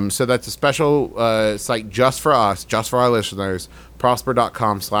 So that's a special site just for us, just for our listeners,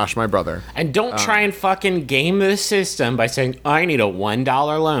 prosper.com/mybrother. And don't try and fucking game the system by saying, I need a $1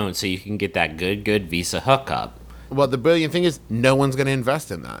 loan so you can get that good Visa hookup. Well, the brilliant thing is no one's going to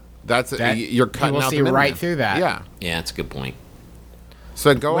invest in that. You're cutting People out see the middleman. right through that. Yeah. Yeah, that's a good point.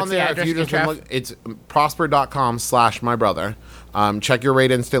 So go What's on the there. address If you again, just Trav? look, it's prosper.com/mybrother. Check your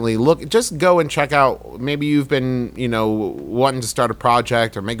rate instantly. Just go and check out. Maybe you've been, wanting to start a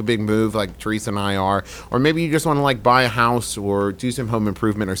project or make a big move like Teresa and I are, or maybe you just want to like buy a house or do some home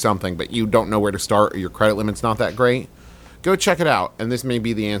improvement or something, but you don't know where to start or your credit limit's not that great. Go check it out, and this may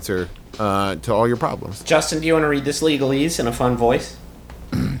be the answer to all your problems. Justin, do you want to read this legalese in a fun voice?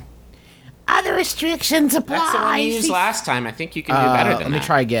 Other restrictions apply. That's the one you used last time. I think you can do better than that. Let me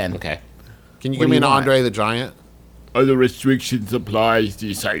try again. Okay. Can you What give do me you an want? Andre the Giant? Other restrictions apply to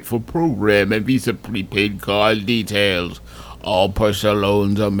the site for program and Visa prepaid card details. All personal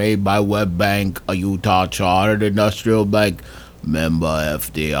loans are made by WebBank, a Utah chartered industrial bank, member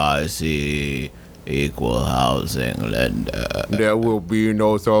FDIC, equal housing lender. There will be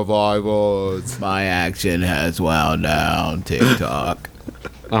no survivors. My action has wound down TikTok.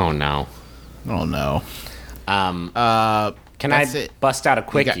 Oh, no. Oh no. Can That's I it. bust out a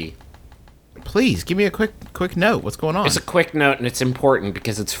quickie? Please give me a quick note. What's going on? It's a quick note, and it's important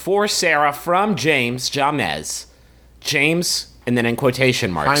because it's for Sarah from James Jamez. James, and then in quotation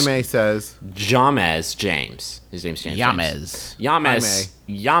marks. Jaime says, Jamez James. His name's James. Yamez.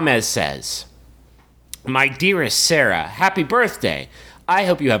 Yamez says, My dearest Sarah, happy birthday. I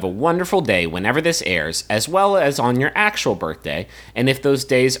hope you have a wonderful day whenever this airs, as well as on your actual birthday. And if those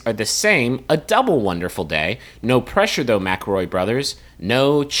days are the same, a double wonderful day. No pressure though, McElroy brothers.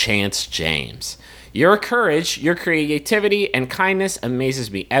 No chance, James. Your courage, your creativity, and kindness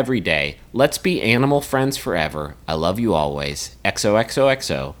amazes me every day. Let's be animal friends forever. I love you always.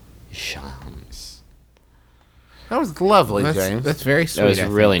 XOXOXO. Shams. that was lovely, James. That's very sweet. That was I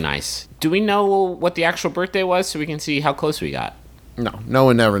think. really nice. Do we know what the actual birthday was so we can see how close we got? No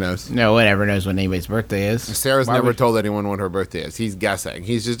one ever knows. No one ever knows when anybody's birthday is. Sarah's Why never would- told anyone what her birthday is. He's guessing.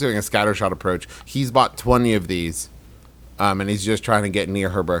 He's just doing a scattershot approach. He's bought 20 of these, and he's just trying to get near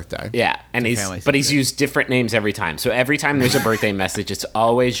her birthday. Yeah, and family he's secret. used different names every time. So every time there's a birthday message, it's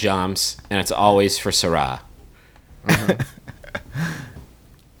always Jams, and it's always for Sarah.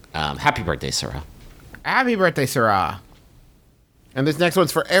 Happy birthday, Sarah. Happy birthday, Sarah. And this next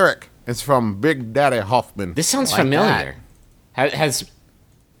one's for Eric. It's from Big Daddy Hoffman. This sounds Like familiar. Has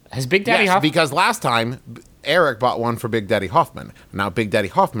Big Daddy Yes, Huff? because last time Eric bought one for Big Daddy Hoffman. Now Big Daddy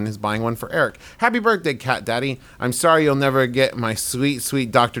Hoffman is buying one for Eric. Happy birthday, Cat Daddy. I'm sorry you'll never get my sweet,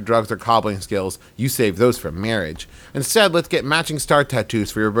 sweet Dr. Drugs or cobbling skills. You save those for marriage. Instead, let's get matching star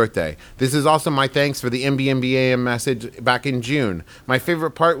tattoos for your birthday. This is also my thanks for the MBMBA message back in June. My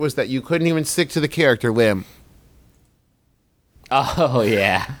favorite part was that you couldn't even stick to the character limb. Oh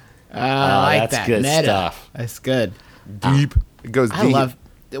yeah. I like that's that. good Meta. stuff. That's good. Deep. It goes deep.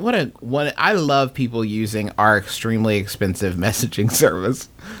 I love people using our extremely expensive messaging service.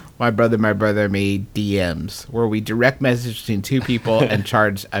 My brother, me DMs, where we direct message between two people and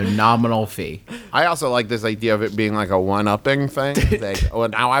charge a nominal fee. I also like this idea of it being like a one-upping thing. Like, oh,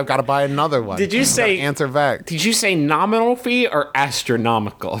 now I've got to buy another one. Did you I've got say- to answer back? Did you say nominal fee or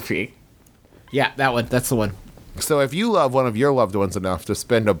astronomical fee? Yeah, that one. That's the one. So if you love one of your loved ones enough to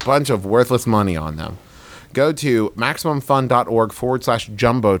spend a bunch of worthless money on them, go to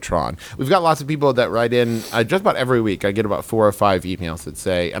MaximumFun.org/Jumbotron. We've got lots of people that write in just about every week. I get about 4 or 5 emails that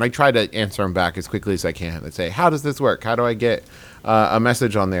say, and I try to answer them back as quickly as I can, that say, how does this work? How do I get a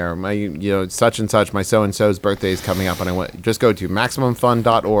message on there. Such and such, my so and so's birthday is coming up, and just go to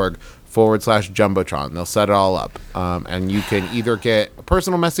maximumfun.org/jumbotron. They'll set it all up, and you can either get a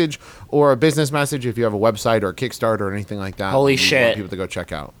personal message or a business message if you have a website or a Kickstarter or anything like that. Holy you shit! Want people to go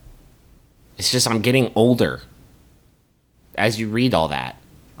check out. It's just I'm getting older as you read all that.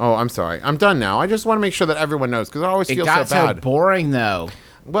 Oh, I'm sorry. I'm done now. I just want to make sure that everyone knows because I always It feel got so bad. boring though.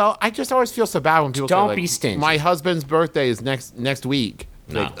 Well, I just always feel so bad when people Don't say, be stingy. My husband's birthday is next week.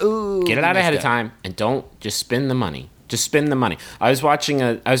 No. Like, ooh, Get it out we ahead of missed it. time and don't just spend the money. Just spend the money. I was watching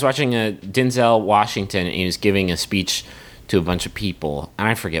a Denzel Washington, and he was giving a speech to a bunch of people, and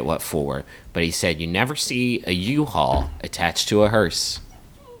I forget what for, but he said, "You never see a U-Haul attached to a hearse."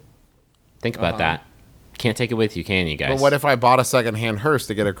 Think about that. Can't take it with you, can you guys? But what if I bought a secondhand hearse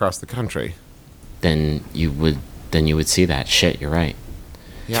to get across the country? Then you would see that. Shit, you're right.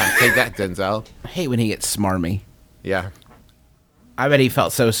 Yeah, take that, Denzel. I hate when he gets smarmy. Yeah. I bet he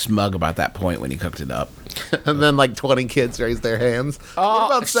felt so smug about that point when he cooked it up. And then like 20 kids raise their hands. What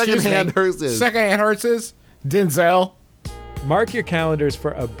about secondhand hearses? Secondhand hearses? Denzel? Mark your calendars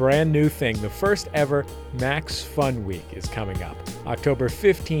for a brand new thing. The first ever Max Fun Week is coming up, October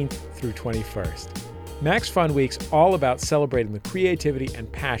 15th through 21st. Max Fun Week's all about celebrating the creativity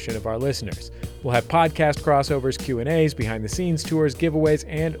and passion of our listeners. We'll have podcast crossovers, Q&As, behind-the-scenes tours, giveaways,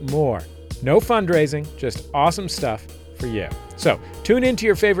 and more. No fundraising, just awesome stuff for you. So, tune into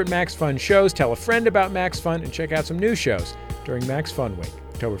your favorite Max Fun shows, tell a friend about Max Fun, and check out some new shows during Max Fun Week,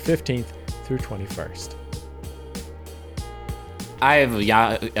 October 15th through 21st. I have a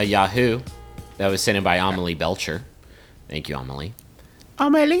Yahoo that was sent in by Amelie Belcher. Thank you, Amelie.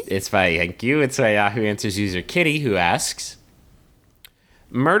 Amelie? It's by Yahoo Answers user Kitty, who asks,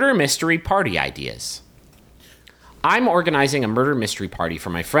 murder mystery party ideas. I'm organizing a murder mystery party for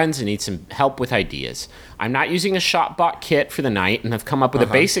my friends and need some help with ideas. I'm not using a ShopBot kit for the night and have come up with a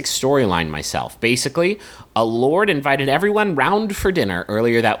basic storyline myself. Basically, a lord invited everyone round for dinner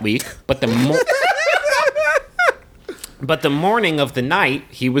earlier that week, but the morning of the night,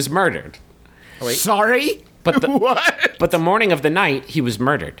 he was murdered. Sorry? What? But the morning of the night, he was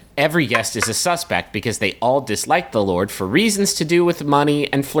murdered. Every guest is a suspect because they all dislike the Lord for reasons to do with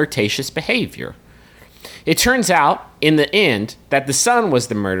money and flirtatious behavior. It turns out, in the end, that the son was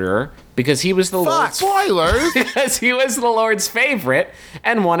the murderer because he was the Lord's Spoilers! because he was the Lord's favorite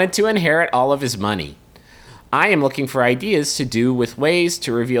and wanted to inherit all of his money. I am looking for ideas to do with ways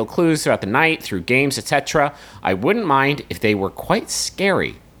to reveal clues throughout the night, through games, etc. I wouldn't mind if they were quite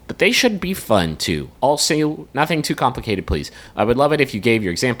scary, but they should be fun too. Also, nothing too complicated, please. I would love it if you gave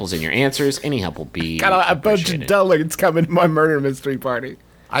your examples and your answers. Any help will be Got a bunch of appreciated. dullards coming to my murder mystery party.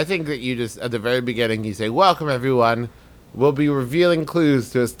 I think that you just, at the very beginning, you say, welcome everyone. We'll be revealing clues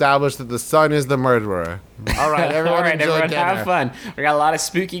to establish that the son is the murderer. All right, everyone, All right, enjoy everyone, dinner. have fun. We got a lot of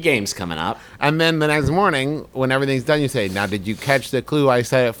spooky games coming up. And then the next morning, when everything's done, you say, now did you catch the clue I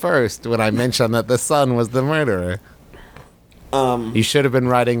said at first when I mentioned that the son was the murderer? You should have been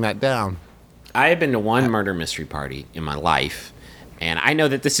writing that down. I have been to one murder mystery party in my life, and I know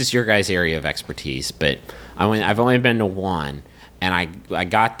that this is your guys' area of expertise, but I've only been to one. And I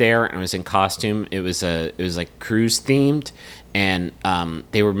got there and I was in costume. It was like cruise themed, and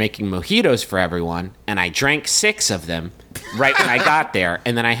they were making mojitos for everyone. And I drank 6 of them right when I got there,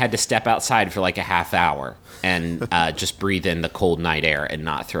 and then I had to step outside for like a half hour and just breathe in the cold night air and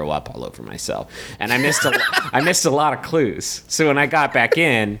not throw up all over myself. And I missed a lot of clues. So when I got back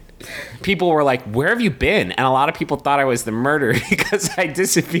in, people were like, "Where have you been?" And a lot of people thought I was the murderer because I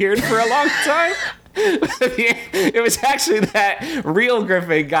disappeared for a long time. It was actually that real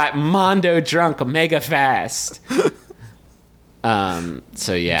Griffin got mondo drunk mega fast.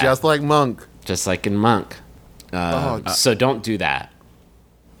 So yeah, Just like Monk. just like in Monk. So don't do that.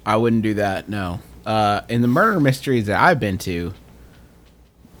 I wouldn't do that, no. In the murder mysteries that I've been to,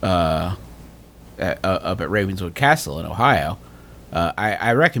 up at Ravenswood Castle in Ohio,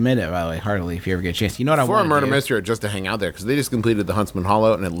 I recommend it, by the way, heartily, if you ever get a chance. You know what I For want a murder to do? mystery or just to hang out there, because they just completed the Huntsman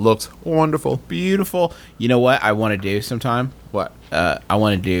Hollow and it looks wonderful. Beautiful. You know what I want to do sometime? What? I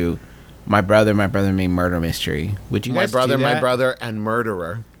want to do my brother, me murder mystery. Would you My guys brother, do that? my brother, and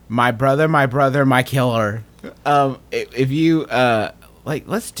murderer. My brother, my killer. If you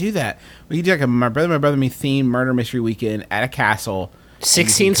let's do that. We could do like a my brother, me themed murder mystery weekend at a castle.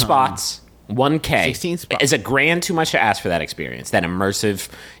 16 come. spots. 1K 16 spots. is a grand too much to ask for that experience, that immersive,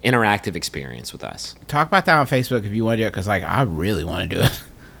 interactive experience with us. Talk about that on Facebook if you want to do it, because I really want to do it.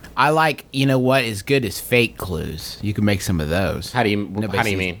 I like, you know what is good is fake clues. You can make some of those. How do you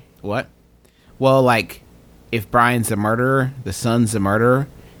Nobody sees- mean? What? Well, like if Brian's the murderer, the son's the murderer,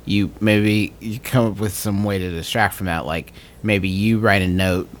 you come up with some way to distract from that. Like maybe you write a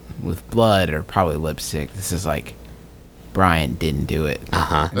note with blood or probably lipstick. This is like, Brian didn't do it.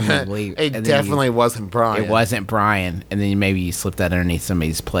 It definitely wasn't Brian. It wasn't Brian. And then maybe you slip that underneath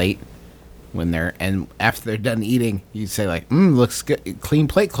somebody's plate and after they're done eating, you say like, looks good. Clean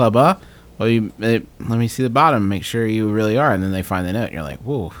plate club, huh? Well, let me see the bottom, make sure you really are. And then they find the note and you're like,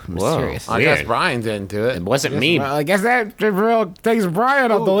 whoa, mysterious. I guess Brian didn't do it. It wasn't me. Well, I guess that real takes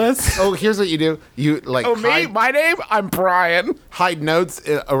Brian on the list. Oh, here's what you do. You like Me? My name? I'm Brian. hide notes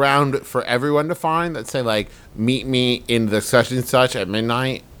around for everyone to find that say like, meet me in the such and such at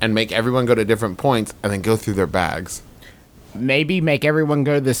midnight, and make everyone go to different points and then go through their bags. Maybe make everyone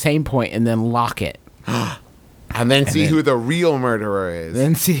go to the same point and then lock it. And then see who the real murderer is.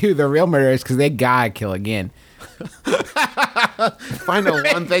 Then see who the real murderer is, because they gotta kill again. Find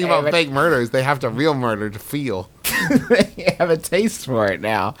out one thing about fake murders. They have to real murder to feel. They have a taste for it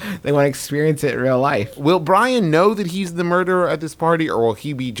now. They want to experience it in real life. Will Brian know that he's the murderer at this party, or will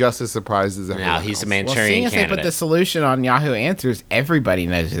he be just as surprised as everyone No, else? he's a Well, Manchurian seeing as they candidate. put the solution on Yahoo Answers, everybody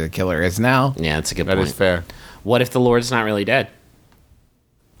knows who the killer is now. Yeah, that's a good That point. is fair. What if the Lord's not really dead?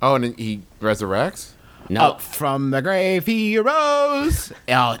 Oh, and he resurrects? No. Up from the grave he arose.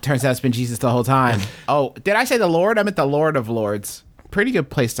 Oh, it turns out it's been Jesus the whole time. Oh, did I say the Lord? I meant the Lord of Lords. Pretty good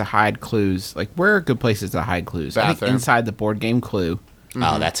place to hide clues. Like, where are good places to hide clues? I think Bathroom. inside the board game Clue.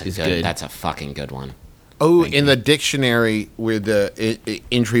 Oh, that's a Is good. good. That's a fucking good one. Oh, in the dictionary where the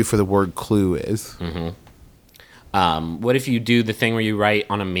entry for the word clue is. What if you do the thing where you write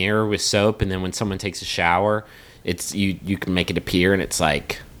on a mirror with soap, and then when someone takes a shower, it's you can make it appear, and it's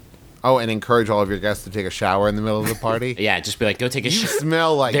like, Oh, and encourage all of your guests to take a shower in the middle of the party? yeah, just be like, go take a You shower.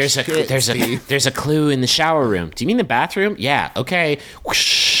 smell like There's shit, Steve. there's a clue in the shower room. Do you mean the bathroom? Yeah. Okay.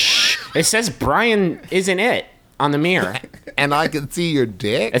 Whoosh. It says Brian isn't it on the mirror. And I can see your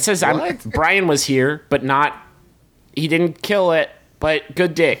dick? It says What? Brian was here, but not. He didn't kill it, but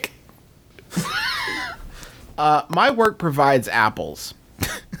good dick. My work provides apples.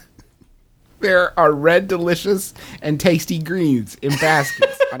 There are red, delicious, and tasty greens in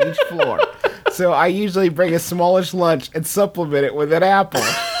baskets on each floor. So I usually bring a smallish lunch and supplement it with an apple.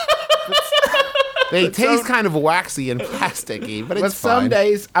 They taste kind of waxy and plasticky, but But it's some fine.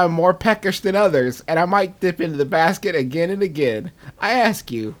 days I'm more peckish than others, and I might dip into the basket again and again. I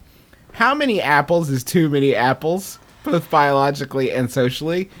ask you, how many apples is too many apples, both biologically and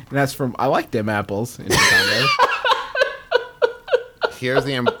socially? And that's from I Like Them Apples in Chicago. Here's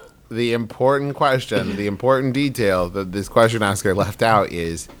the important question, the important detail that this question asker left out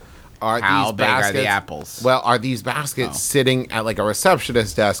is, are How these big are the baskets, apples? Well, are these baskets sitting at like a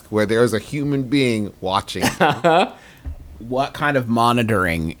receptionist desk where there's a human being watching? What kind of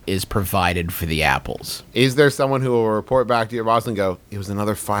monitoring is provided for the apples? Is there someone who will report back to your boss and go, it was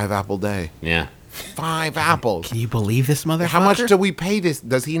another 5-apple day? Yeah. 5 apples. Can you believe this motherfucker? How much do we pay this?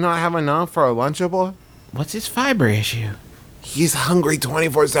 Does he not have enough for a Lunchable? What's his fiber issue? He's hungry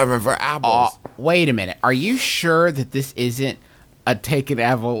 24/7 for apples. Wait a minute. Are you sure that this isn't a take an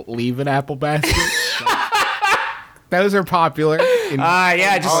apple, leave an apple basket? Those are popular.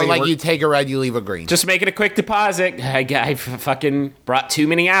 Yeah, just Oh, like you take a red, you leave a green. just making a quick deposit. I fucking brought too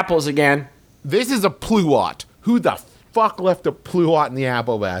many apples again. This is a pluot. Who the fuck left a pluot in the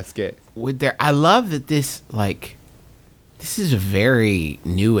apple basket? Would there? I love that this this is a very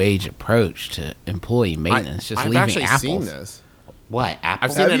new age approach to employee maintenance. Just I've leaving actually apples. seen this. What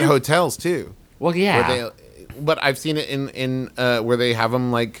apples? I've seen it in hotels too. Well, yeah. Where but I've seen it in where they have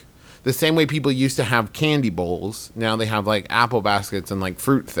them like the same way people used to have candy bowls. Now they have like apple baskets and like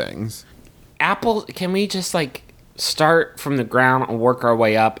fruit things. Apple. Can we just like start from the ground and work our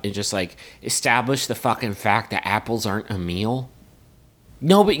way up and just like establish the fucking fact that apples aren't a meal?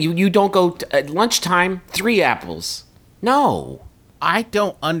 No, but you don't go at lunchtime. 3 apples. No. I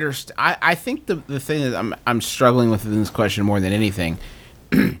don't understand. I think the thing that I'm struggling with in this question more than anything,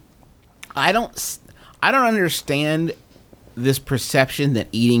 I don't understand this perception that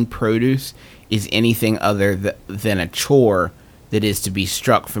eating produce is anything other than a chore that is to be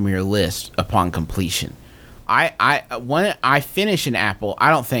struck from your list upon completion. When I finish an apple,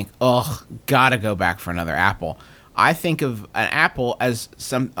 I don't think, oh, gotta go back for another apple. I think of an apple as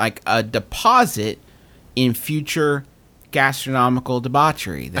some like a deposit in future gastronomical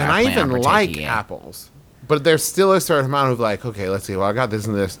debauchery. That And I plan on even partaking like in. apples. But there's still a certain amount of like, okay, let's see. Well, I got this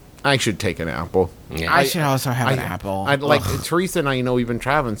and this. I should take an apple. Yeah. I should also have an apple. I'd like Ugh. Teresa and I, we've been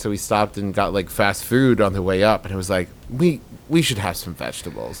traveling, so we stopped and got like fast food on the way up, and it was like we should have some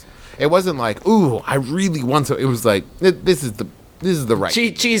vegetables. It wasn't like, ooh, I really want to. It was like this is the This is the right.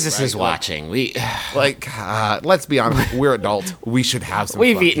 Jesus is Like- watching. Let's be honest. We're adults. We should have some.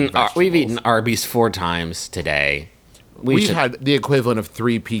 We've fucking eaten vegetables. Arby's 4 times today. We've had the equivalent of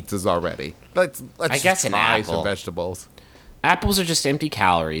 3 pizzas already. Let's I guess an try apple. some vegetables. Apples are just empty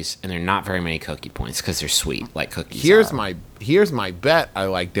calories, and they're not very many cookie points because they're sweet, like cookies. Here's are. my bet. I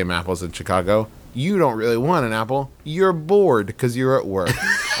like dim apples in Chicago. You don't really want an apple. You're bored because you're at work.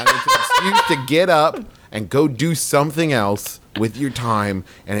 And it's an excuse to get up and go do something else with your time,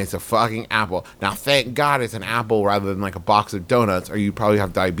 and it's a fucking apple. Now, thank God it's an apple rather than like a box of donuts, or you probably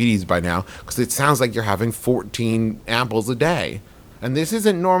have diabetes by now, because it sounds like you're having 14 apples a day. And this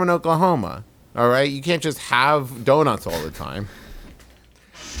isn't Norman, Oklahoma. All right? You can't just have donuts all the time.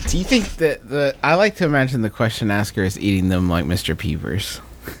 Do you think that I like to imagine the question asker is eating them like Mr. Peepers?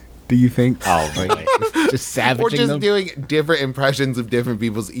 Do you think? Oh, boy. Just savaging Or just them? doing different impressions of different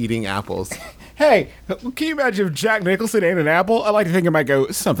people's eating apples. Hey, can you imagine if Jack Nicholson ate an apple? I like to think it might go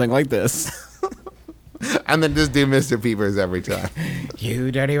something like this. And then just do Mr. Peepers every time.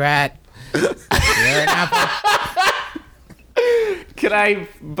 You dirty rat. You're an apple. Could I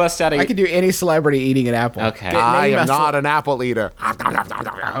bust out a... I could do any celebrity eating an apple. Okay. I Name am a not an apple eater.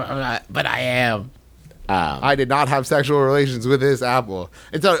 But I am. I did not have sexual relations with this apple.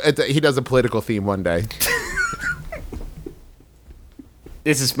 He does a political theme one day.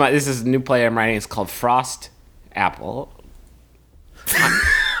 This is a new play I'm writing. It's called Frost Apple.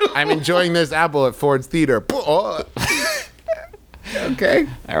 I'm enjoying this apple at Ford's Theater. Okay.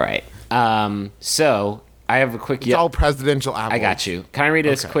 All right. So I have a quick... It's all presidential apples. I got you. Can I read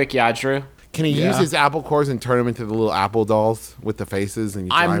this quick Yadru? Can he use his apple cores and turn them into the little apple dolls with the faces? And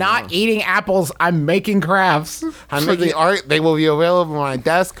you I'm drive not them? eating apples. I'm making crafts. I'm making art. They will be available on my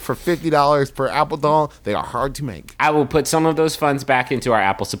desk for $50 per apple doll. They are hard to make. I will put some of those funds back into our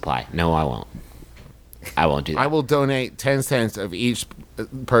apple supply. No, I won't. I won't do that. I will donate 10 cents of each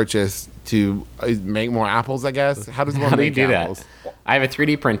purchase to make more apples, I guess. How does one How do you make do apples? that? I have a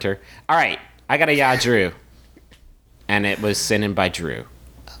 3D printer. All right. I got a Yadru. And it was sent in by Drew.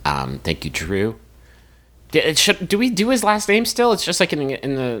 Thank you, Drew. Do we do his last name still? It's just like in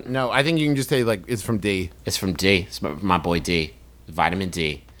the... No, I think you can just say, like, it's from D. It's from D. It's my boy D. Vitamin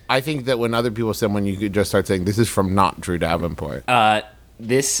D. I think that when other people send one, you could just start saying, this is from not Drew Davenport. It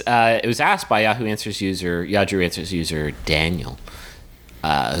was asked by Yahoo Answers user, Yadru Answers user Daniel,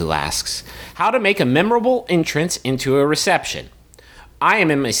 who asks, how to make a memorable entrance into a reception. I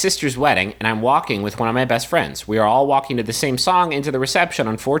am in my sister's wedding, and I'm walking with one of my best friends. We are all walking to the same song into the reception,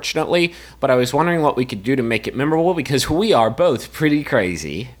 unfortunately, but I was wondering what we could do to make it memorable because we are both pretty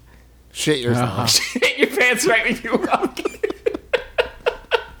crazy. Shit yourself. Shit your pants right when you walk.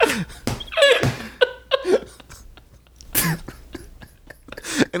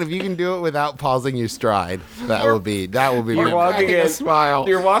 And if you can do it without pausing your stride, that will be You're memorable. walking in. Smile.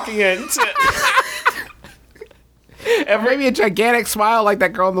 You're walking in. Maybe a gigantic smile like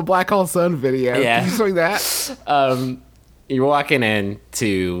that girl in the Black Hole Sun video. Yeah. Can you swing that? You're walking in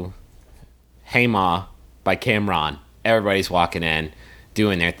to Hey Ma by Cameron. Everybody's walking in,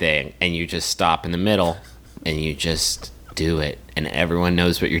 doing their thing, and you just stop in the middle, and you just do it, and everyone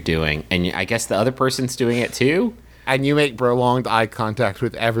knows what you're doing. And I guess the other person's doing it too? And you make prolonged eye contact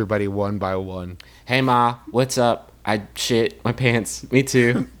with everybody one by one. Hey Ma, what's up? I shit my pants. Me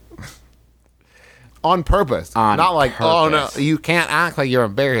too. On purpose. On Not like, oh no, purpose. you can't act like you're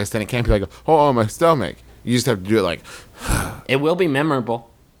embarrassed, and it can't be like, oh, my stomach. You just have to do it like, It will be memorable.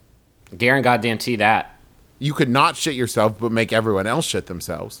 Garen goddamn T that. you could not shit yourself, but make everyone else shit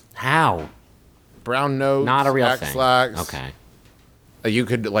themselves. How? Brown nose, Not a real thing. X-lax. Okay. You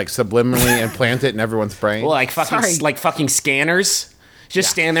could like subliminally implant it in everyone's brain. Well, like fucking scanners. Just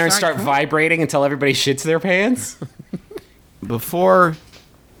stand there and start vibrating until everybody shits their pants. Before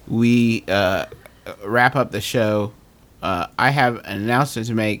we wrap up the show, I have an announcement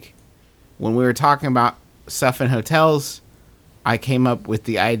to make. When we were talking about stuff in hotels, I came up with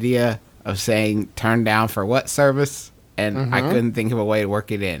the idea of saying "turn down for what service," and I couldn't think of a way to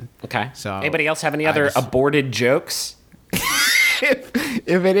work it in. Okay. So anybody else have any other aborted jokes? If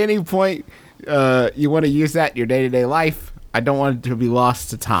at any point you want to use that in your day-to-day life, I don't want it to be lost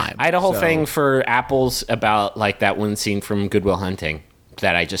to time. I had a whole So- thing for apples about like that one scene from Good Will Hunting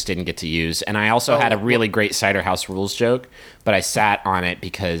that I just didn't get to use, and I also had a really great Cider House Rules joke, but I sat on it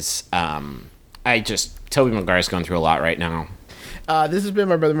because Toby McGuire's going through a lot right now. This has been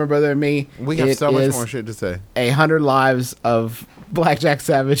my brother, and me. we have It so much is more shit to say. 100 lives of Blackjack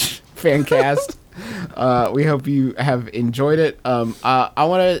Savage fan cast. We hope you have enjoyed it. I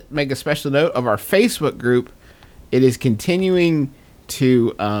want to make a special note of our Facebook group. It is continuing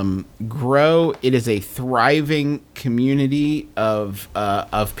to grow. It is a thriving community of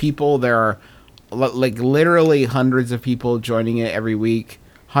people. There are like literally hundreds of people joining it every week,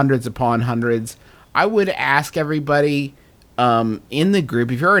 hundreds upon hundreds. I would ask everybody in the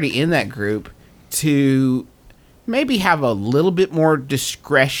group, if you're already in that group, to maybe have a little bit more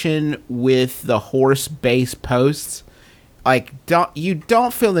discretion with the horse-based posts. Like,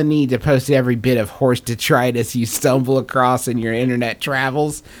 don't feel the need to post every bit of horse detritus you stumble across in your internet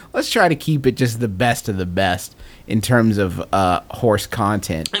travels. Let's try to keep it just the best of the best in terms of horse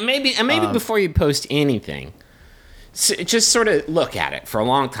content. And maybe before you post anything, just sort of look at it for a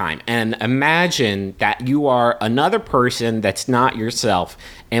long time and imagine that you are another person that's not yourself,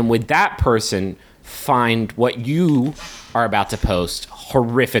 and with that person, find what you are about to post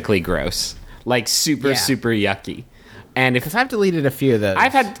horrifically gross, like super yucky. And Because I've deleted a few of those.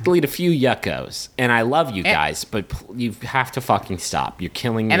 I've had to delete a few yuckos, and I love you guys, but you have to fucking stop. You're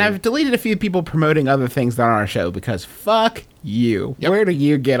killing me. And I've deleted a few people promoting other things that aren't on our show because fuck you. Yep. Where do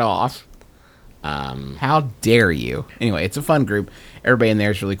you get off? How dare you? Anyway, it's a fun group. Everybody in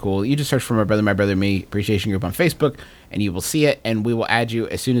there is really cool. You just search for My Brother, Me Appreciation Group on Facebook, and you will see it, and we will add you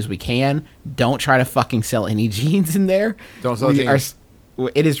as soon as we can. Don't try to fucking sell any jeans in there. Don't sell jeans.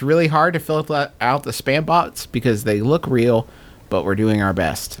 It is really hard to fill out the spam bots because they look real, but we're doing our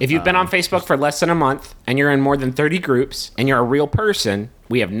best. If you've been on Facebook for less than a month, and you're in more than 30 groups, and you're a real person,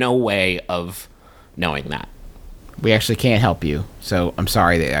 we have no way of knowing that. We actually can't help you, so I'm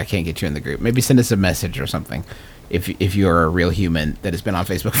sorry that I can't get you in the group. Maybe send us a message or something if you're a real human that has been on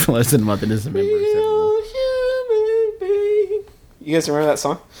Facebook for less than a month and is a member. Real human being. You guys remember that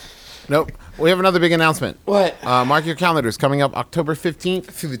song? Nope. We have another big announcement. What? Mark your calendars. Coming up October 15th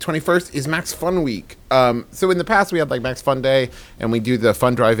through the 21st is Max Fun Week. So in the past, we had like Max Fun Day, and we do the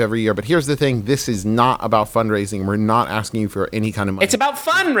fund drive every year. But here's the thing. This is not about fundraising. We're not asking you for any kind of money. It's about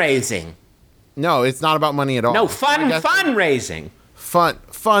fundraising. No, it's not about money at all. No, fundraising.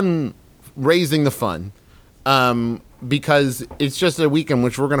 Fun, raising the fun. Because it's just a week in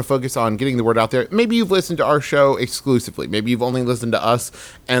which we're going to focus on getting the word out there. Maybe you've listened to our show exclusively. Maybe you've only listened to us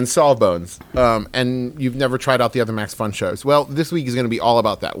and Sawbones, and you've never tried out the other Max Fun shows. Well, this week is going to be all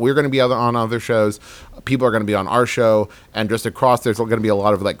about that. We're going to be on other shows. People are going to be on our show, and just across, there's going to be a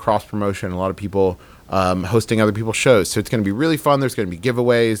lot of like cross promotion, a lot of people hosting other people's shows. So it's going to be really fun. There's going to be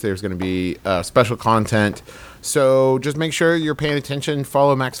giveaways. There's going to be special content. So just make sure you're paying attention.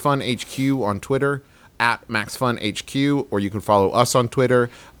 Follow Max Fun HQ on Twitter at MaxFunHQ, or you can follow us on Twitter,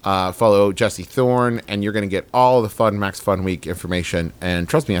 follow Jesse Thorne, and you're going to get all the fun Max Fun Week information. And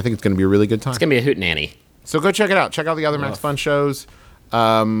trust me, I think it's going to be a really good time. It's going to be a hootenanny. So go check it out. Check out the other Max Fun shows.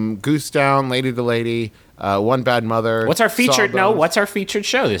 Goose Down, Lady to Lady, One Bad Mother. What's our featured? Sawbones. What's our featured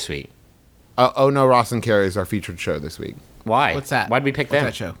show this week? Oh No, Ross and Carrie is our featured show this week. Why? What's that? Why'd we pick What's them?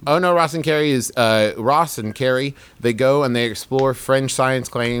 that show? Oh No, Ross and Carrie is Ross and Carrie. They go and they explore fringe science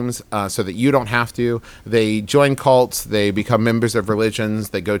claims so that you don't have to. They join cults. They become members of religions.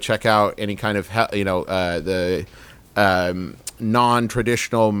 They go check out any kind of the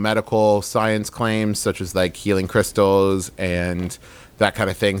non-traditional medical science claims, such as like healing crystals and that kind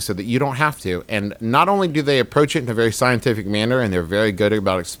of thing, so that you don't have to. And not only do they approach it in a very scientific manner, and they're very good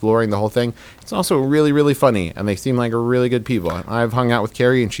about exploring the whole thing, it's also really, really funny, and they seem like really good people. I've hung out with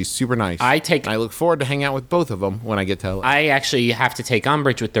Carrie, and she's super nice. And I look forward to hanging out with both of them when I get to LA. I actually have to take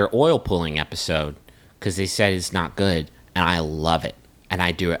umbrage with their oil pulling episode because they said it's not good, and I love it, and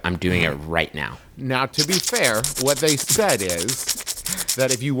I do it. I'm doing it right now. Now, to be fair, what they said is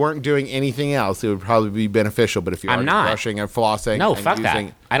that if you weren't doing anything else, it would probably be beneficial. But if you're brushing and flossing, no, and fuck using,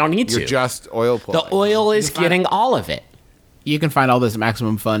 that. I don't need to. You're just oil pulling. The oil is getting all of it. You can find all this at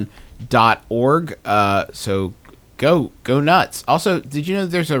MaximumFun.org. So go nuts. Also, did you know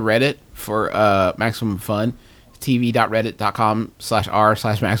there's a Reddit for Maximum Fun?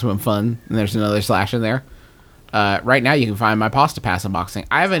 tv.reddit.com/r/MaximumFun. And there's another slash in there. Right now, you can find my Pasta Pass unboxing.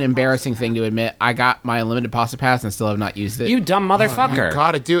 I have an embarrassing thing to admit. I got my unlimited Pasta Pass and still have not used it. You dumb motherfucker. You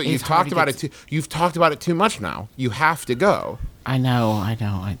gotta do it. You've It's hard talked to about get it. You've talked about it too much now. You have to go. I know,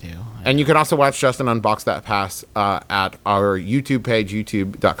 I do. And you can also watch Justin unbox that pass at our YouTube page,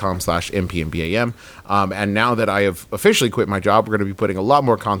 youtube.com/mpmbam. And now that I have officially quit my job, we're going to be putting a lot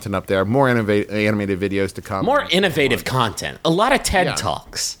more content up there, more animated videos to come. More innovative content. A lot of TED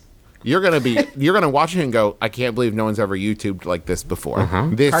Talks. You're gonna watch it and go, I can't believe no one's ever YouTubed like this before.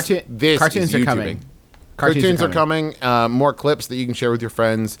 This Cartoons is are YouTubing. coming. Cartoons are coming. More clips that you can share with your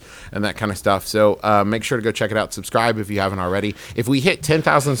friends and that kind of stuff. So make sure to go check it out. Subscribe if you haven't already. If we hit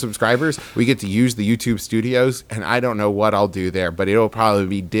 10,000 subscribers, we get to use the YouTube studios, and I don't know what I'll do there, but it'll probably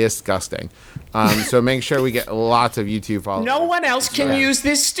be disgusting. So make sure we get lots of YouTube followers. No one else can use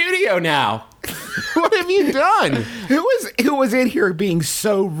this studio now. What have you done? Who was in here being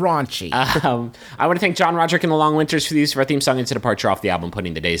so raunchy? I want to thank John Roderick and the Long Winters for the use of our theme song Into Departure off the album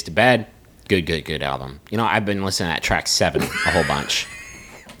Putting the Days to Bed. Good album. You know, I've been listening to that track 7 a whole bunch.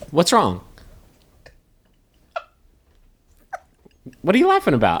 What's wrong? What are you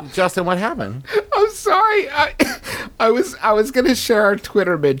laughing about? Justin, what happened? I'm sorry. I was gonna share our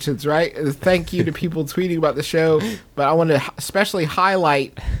Twitter mentions, right? Thank you to people tweeting about the show, but I want to especially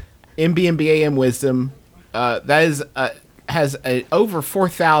highlight MBMBAM Wisdom. That is has over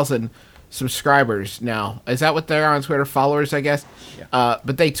 4,000 subscribers now. Is that what they are on Twitter? Followers, I guess. Yeah.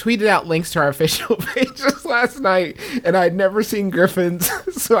 But they tweeted out links to our official pages last night, and I'd never seen Griffin's,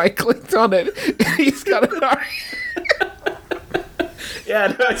 so I clicked on it. And he's got an Yeah,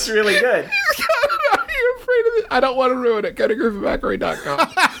 no, it's really good. He's got an Are you afraid of it? I don't want to ruin it. Go to griffinmcrary.com.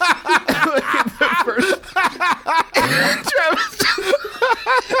 Look at the first. Travis.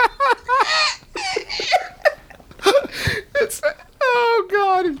 It's. Oh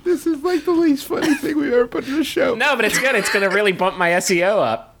God, this is like the least funny thing we've ever put in a show. No, but it's good. It's going to really bump my SEO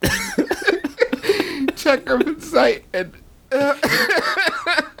up. Check Griffin's site and...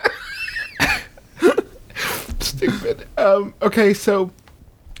 Stupid. Okay, so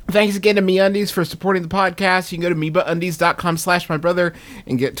thanks again to MeUndies for supporting the podcast. You can go to mebaundies.com/mybrother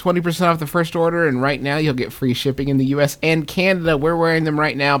and get 20% off the first order. And right now, you'll get free shipping in the U.S. and Canada. We're wearing them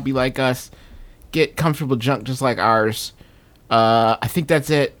right now. Be like us. Get comfortable junk just like ours. I think that's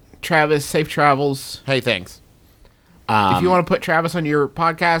it. Travis, safe travels. Hey, thanks. If you want to put Travis on your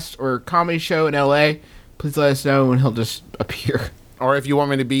podcast or comedy show in L.A., please let us know and he'll just appear. Or if you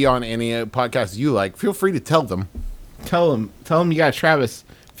want me to be on any podcast you like, feel free to tell them. Tell them you got Travis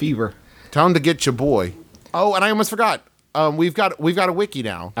fever. Tell them to get your boy. Oh, and I almost forgot. We've got a wiki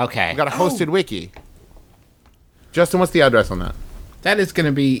now. Okay. We've got a hosted wiki. Justin, what's the address on that? That is going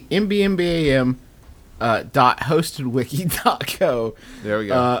to be mbmbam .hostedwiki.co. There we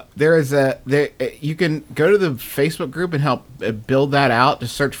go. You can go to the Facebook group and help build that out.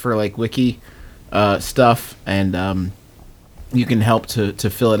 Just search for like wiki stuff, and you can help to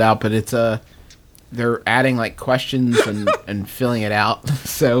fill it out. But it's they're adding like questions and filling it out.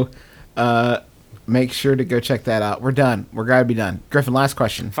 So make sure to go check that out. We're done. We're gotta be done. Griffin, last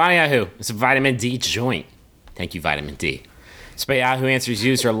question. Final Yahoo. It's a vitamin D joint. Thank you, vitamin D. Spay Yahoo answers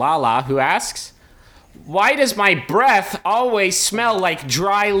user Lala, who asks, why does my breath always smell like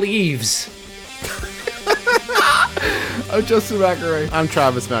dry leaves? I'm Justin McElroy. I'm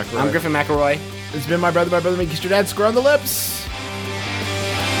Travis McElroy. I'm Griffin McElroy. It's been my brother makes your dad score on the lips.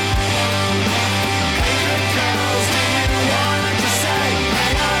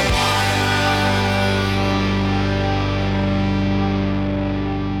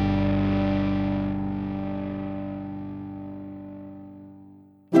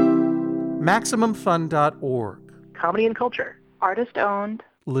 MaximumFun.org. Comedy and culture. Artist owned.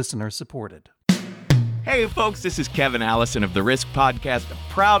 Listener supported. Hey folks, this is Kevin Allison of the Risk Podcast, a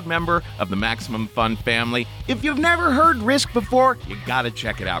proud member of the Maximum Fun family. If you've never heard Risk before, you gotta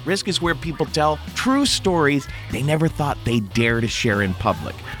check it out. Risk is where people tell true stories they never thought they'd dare to share in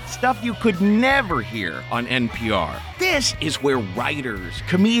public. Stuff you could never hear on NPR. This is where writers,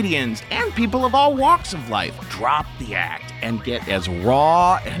 comedians, and people of all walks of life drop the act and get as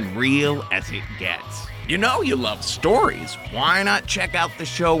raw and real as it gets. You know you love stories. Why not check out the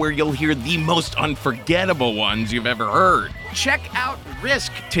show where you'll hear the most unforgettable ones you've ever heard? Check out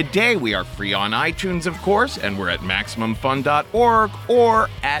Risk today. We are free on iTunes, of course, and we're at MaximumFun.org or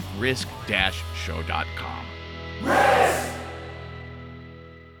at risk-show.com. Risk!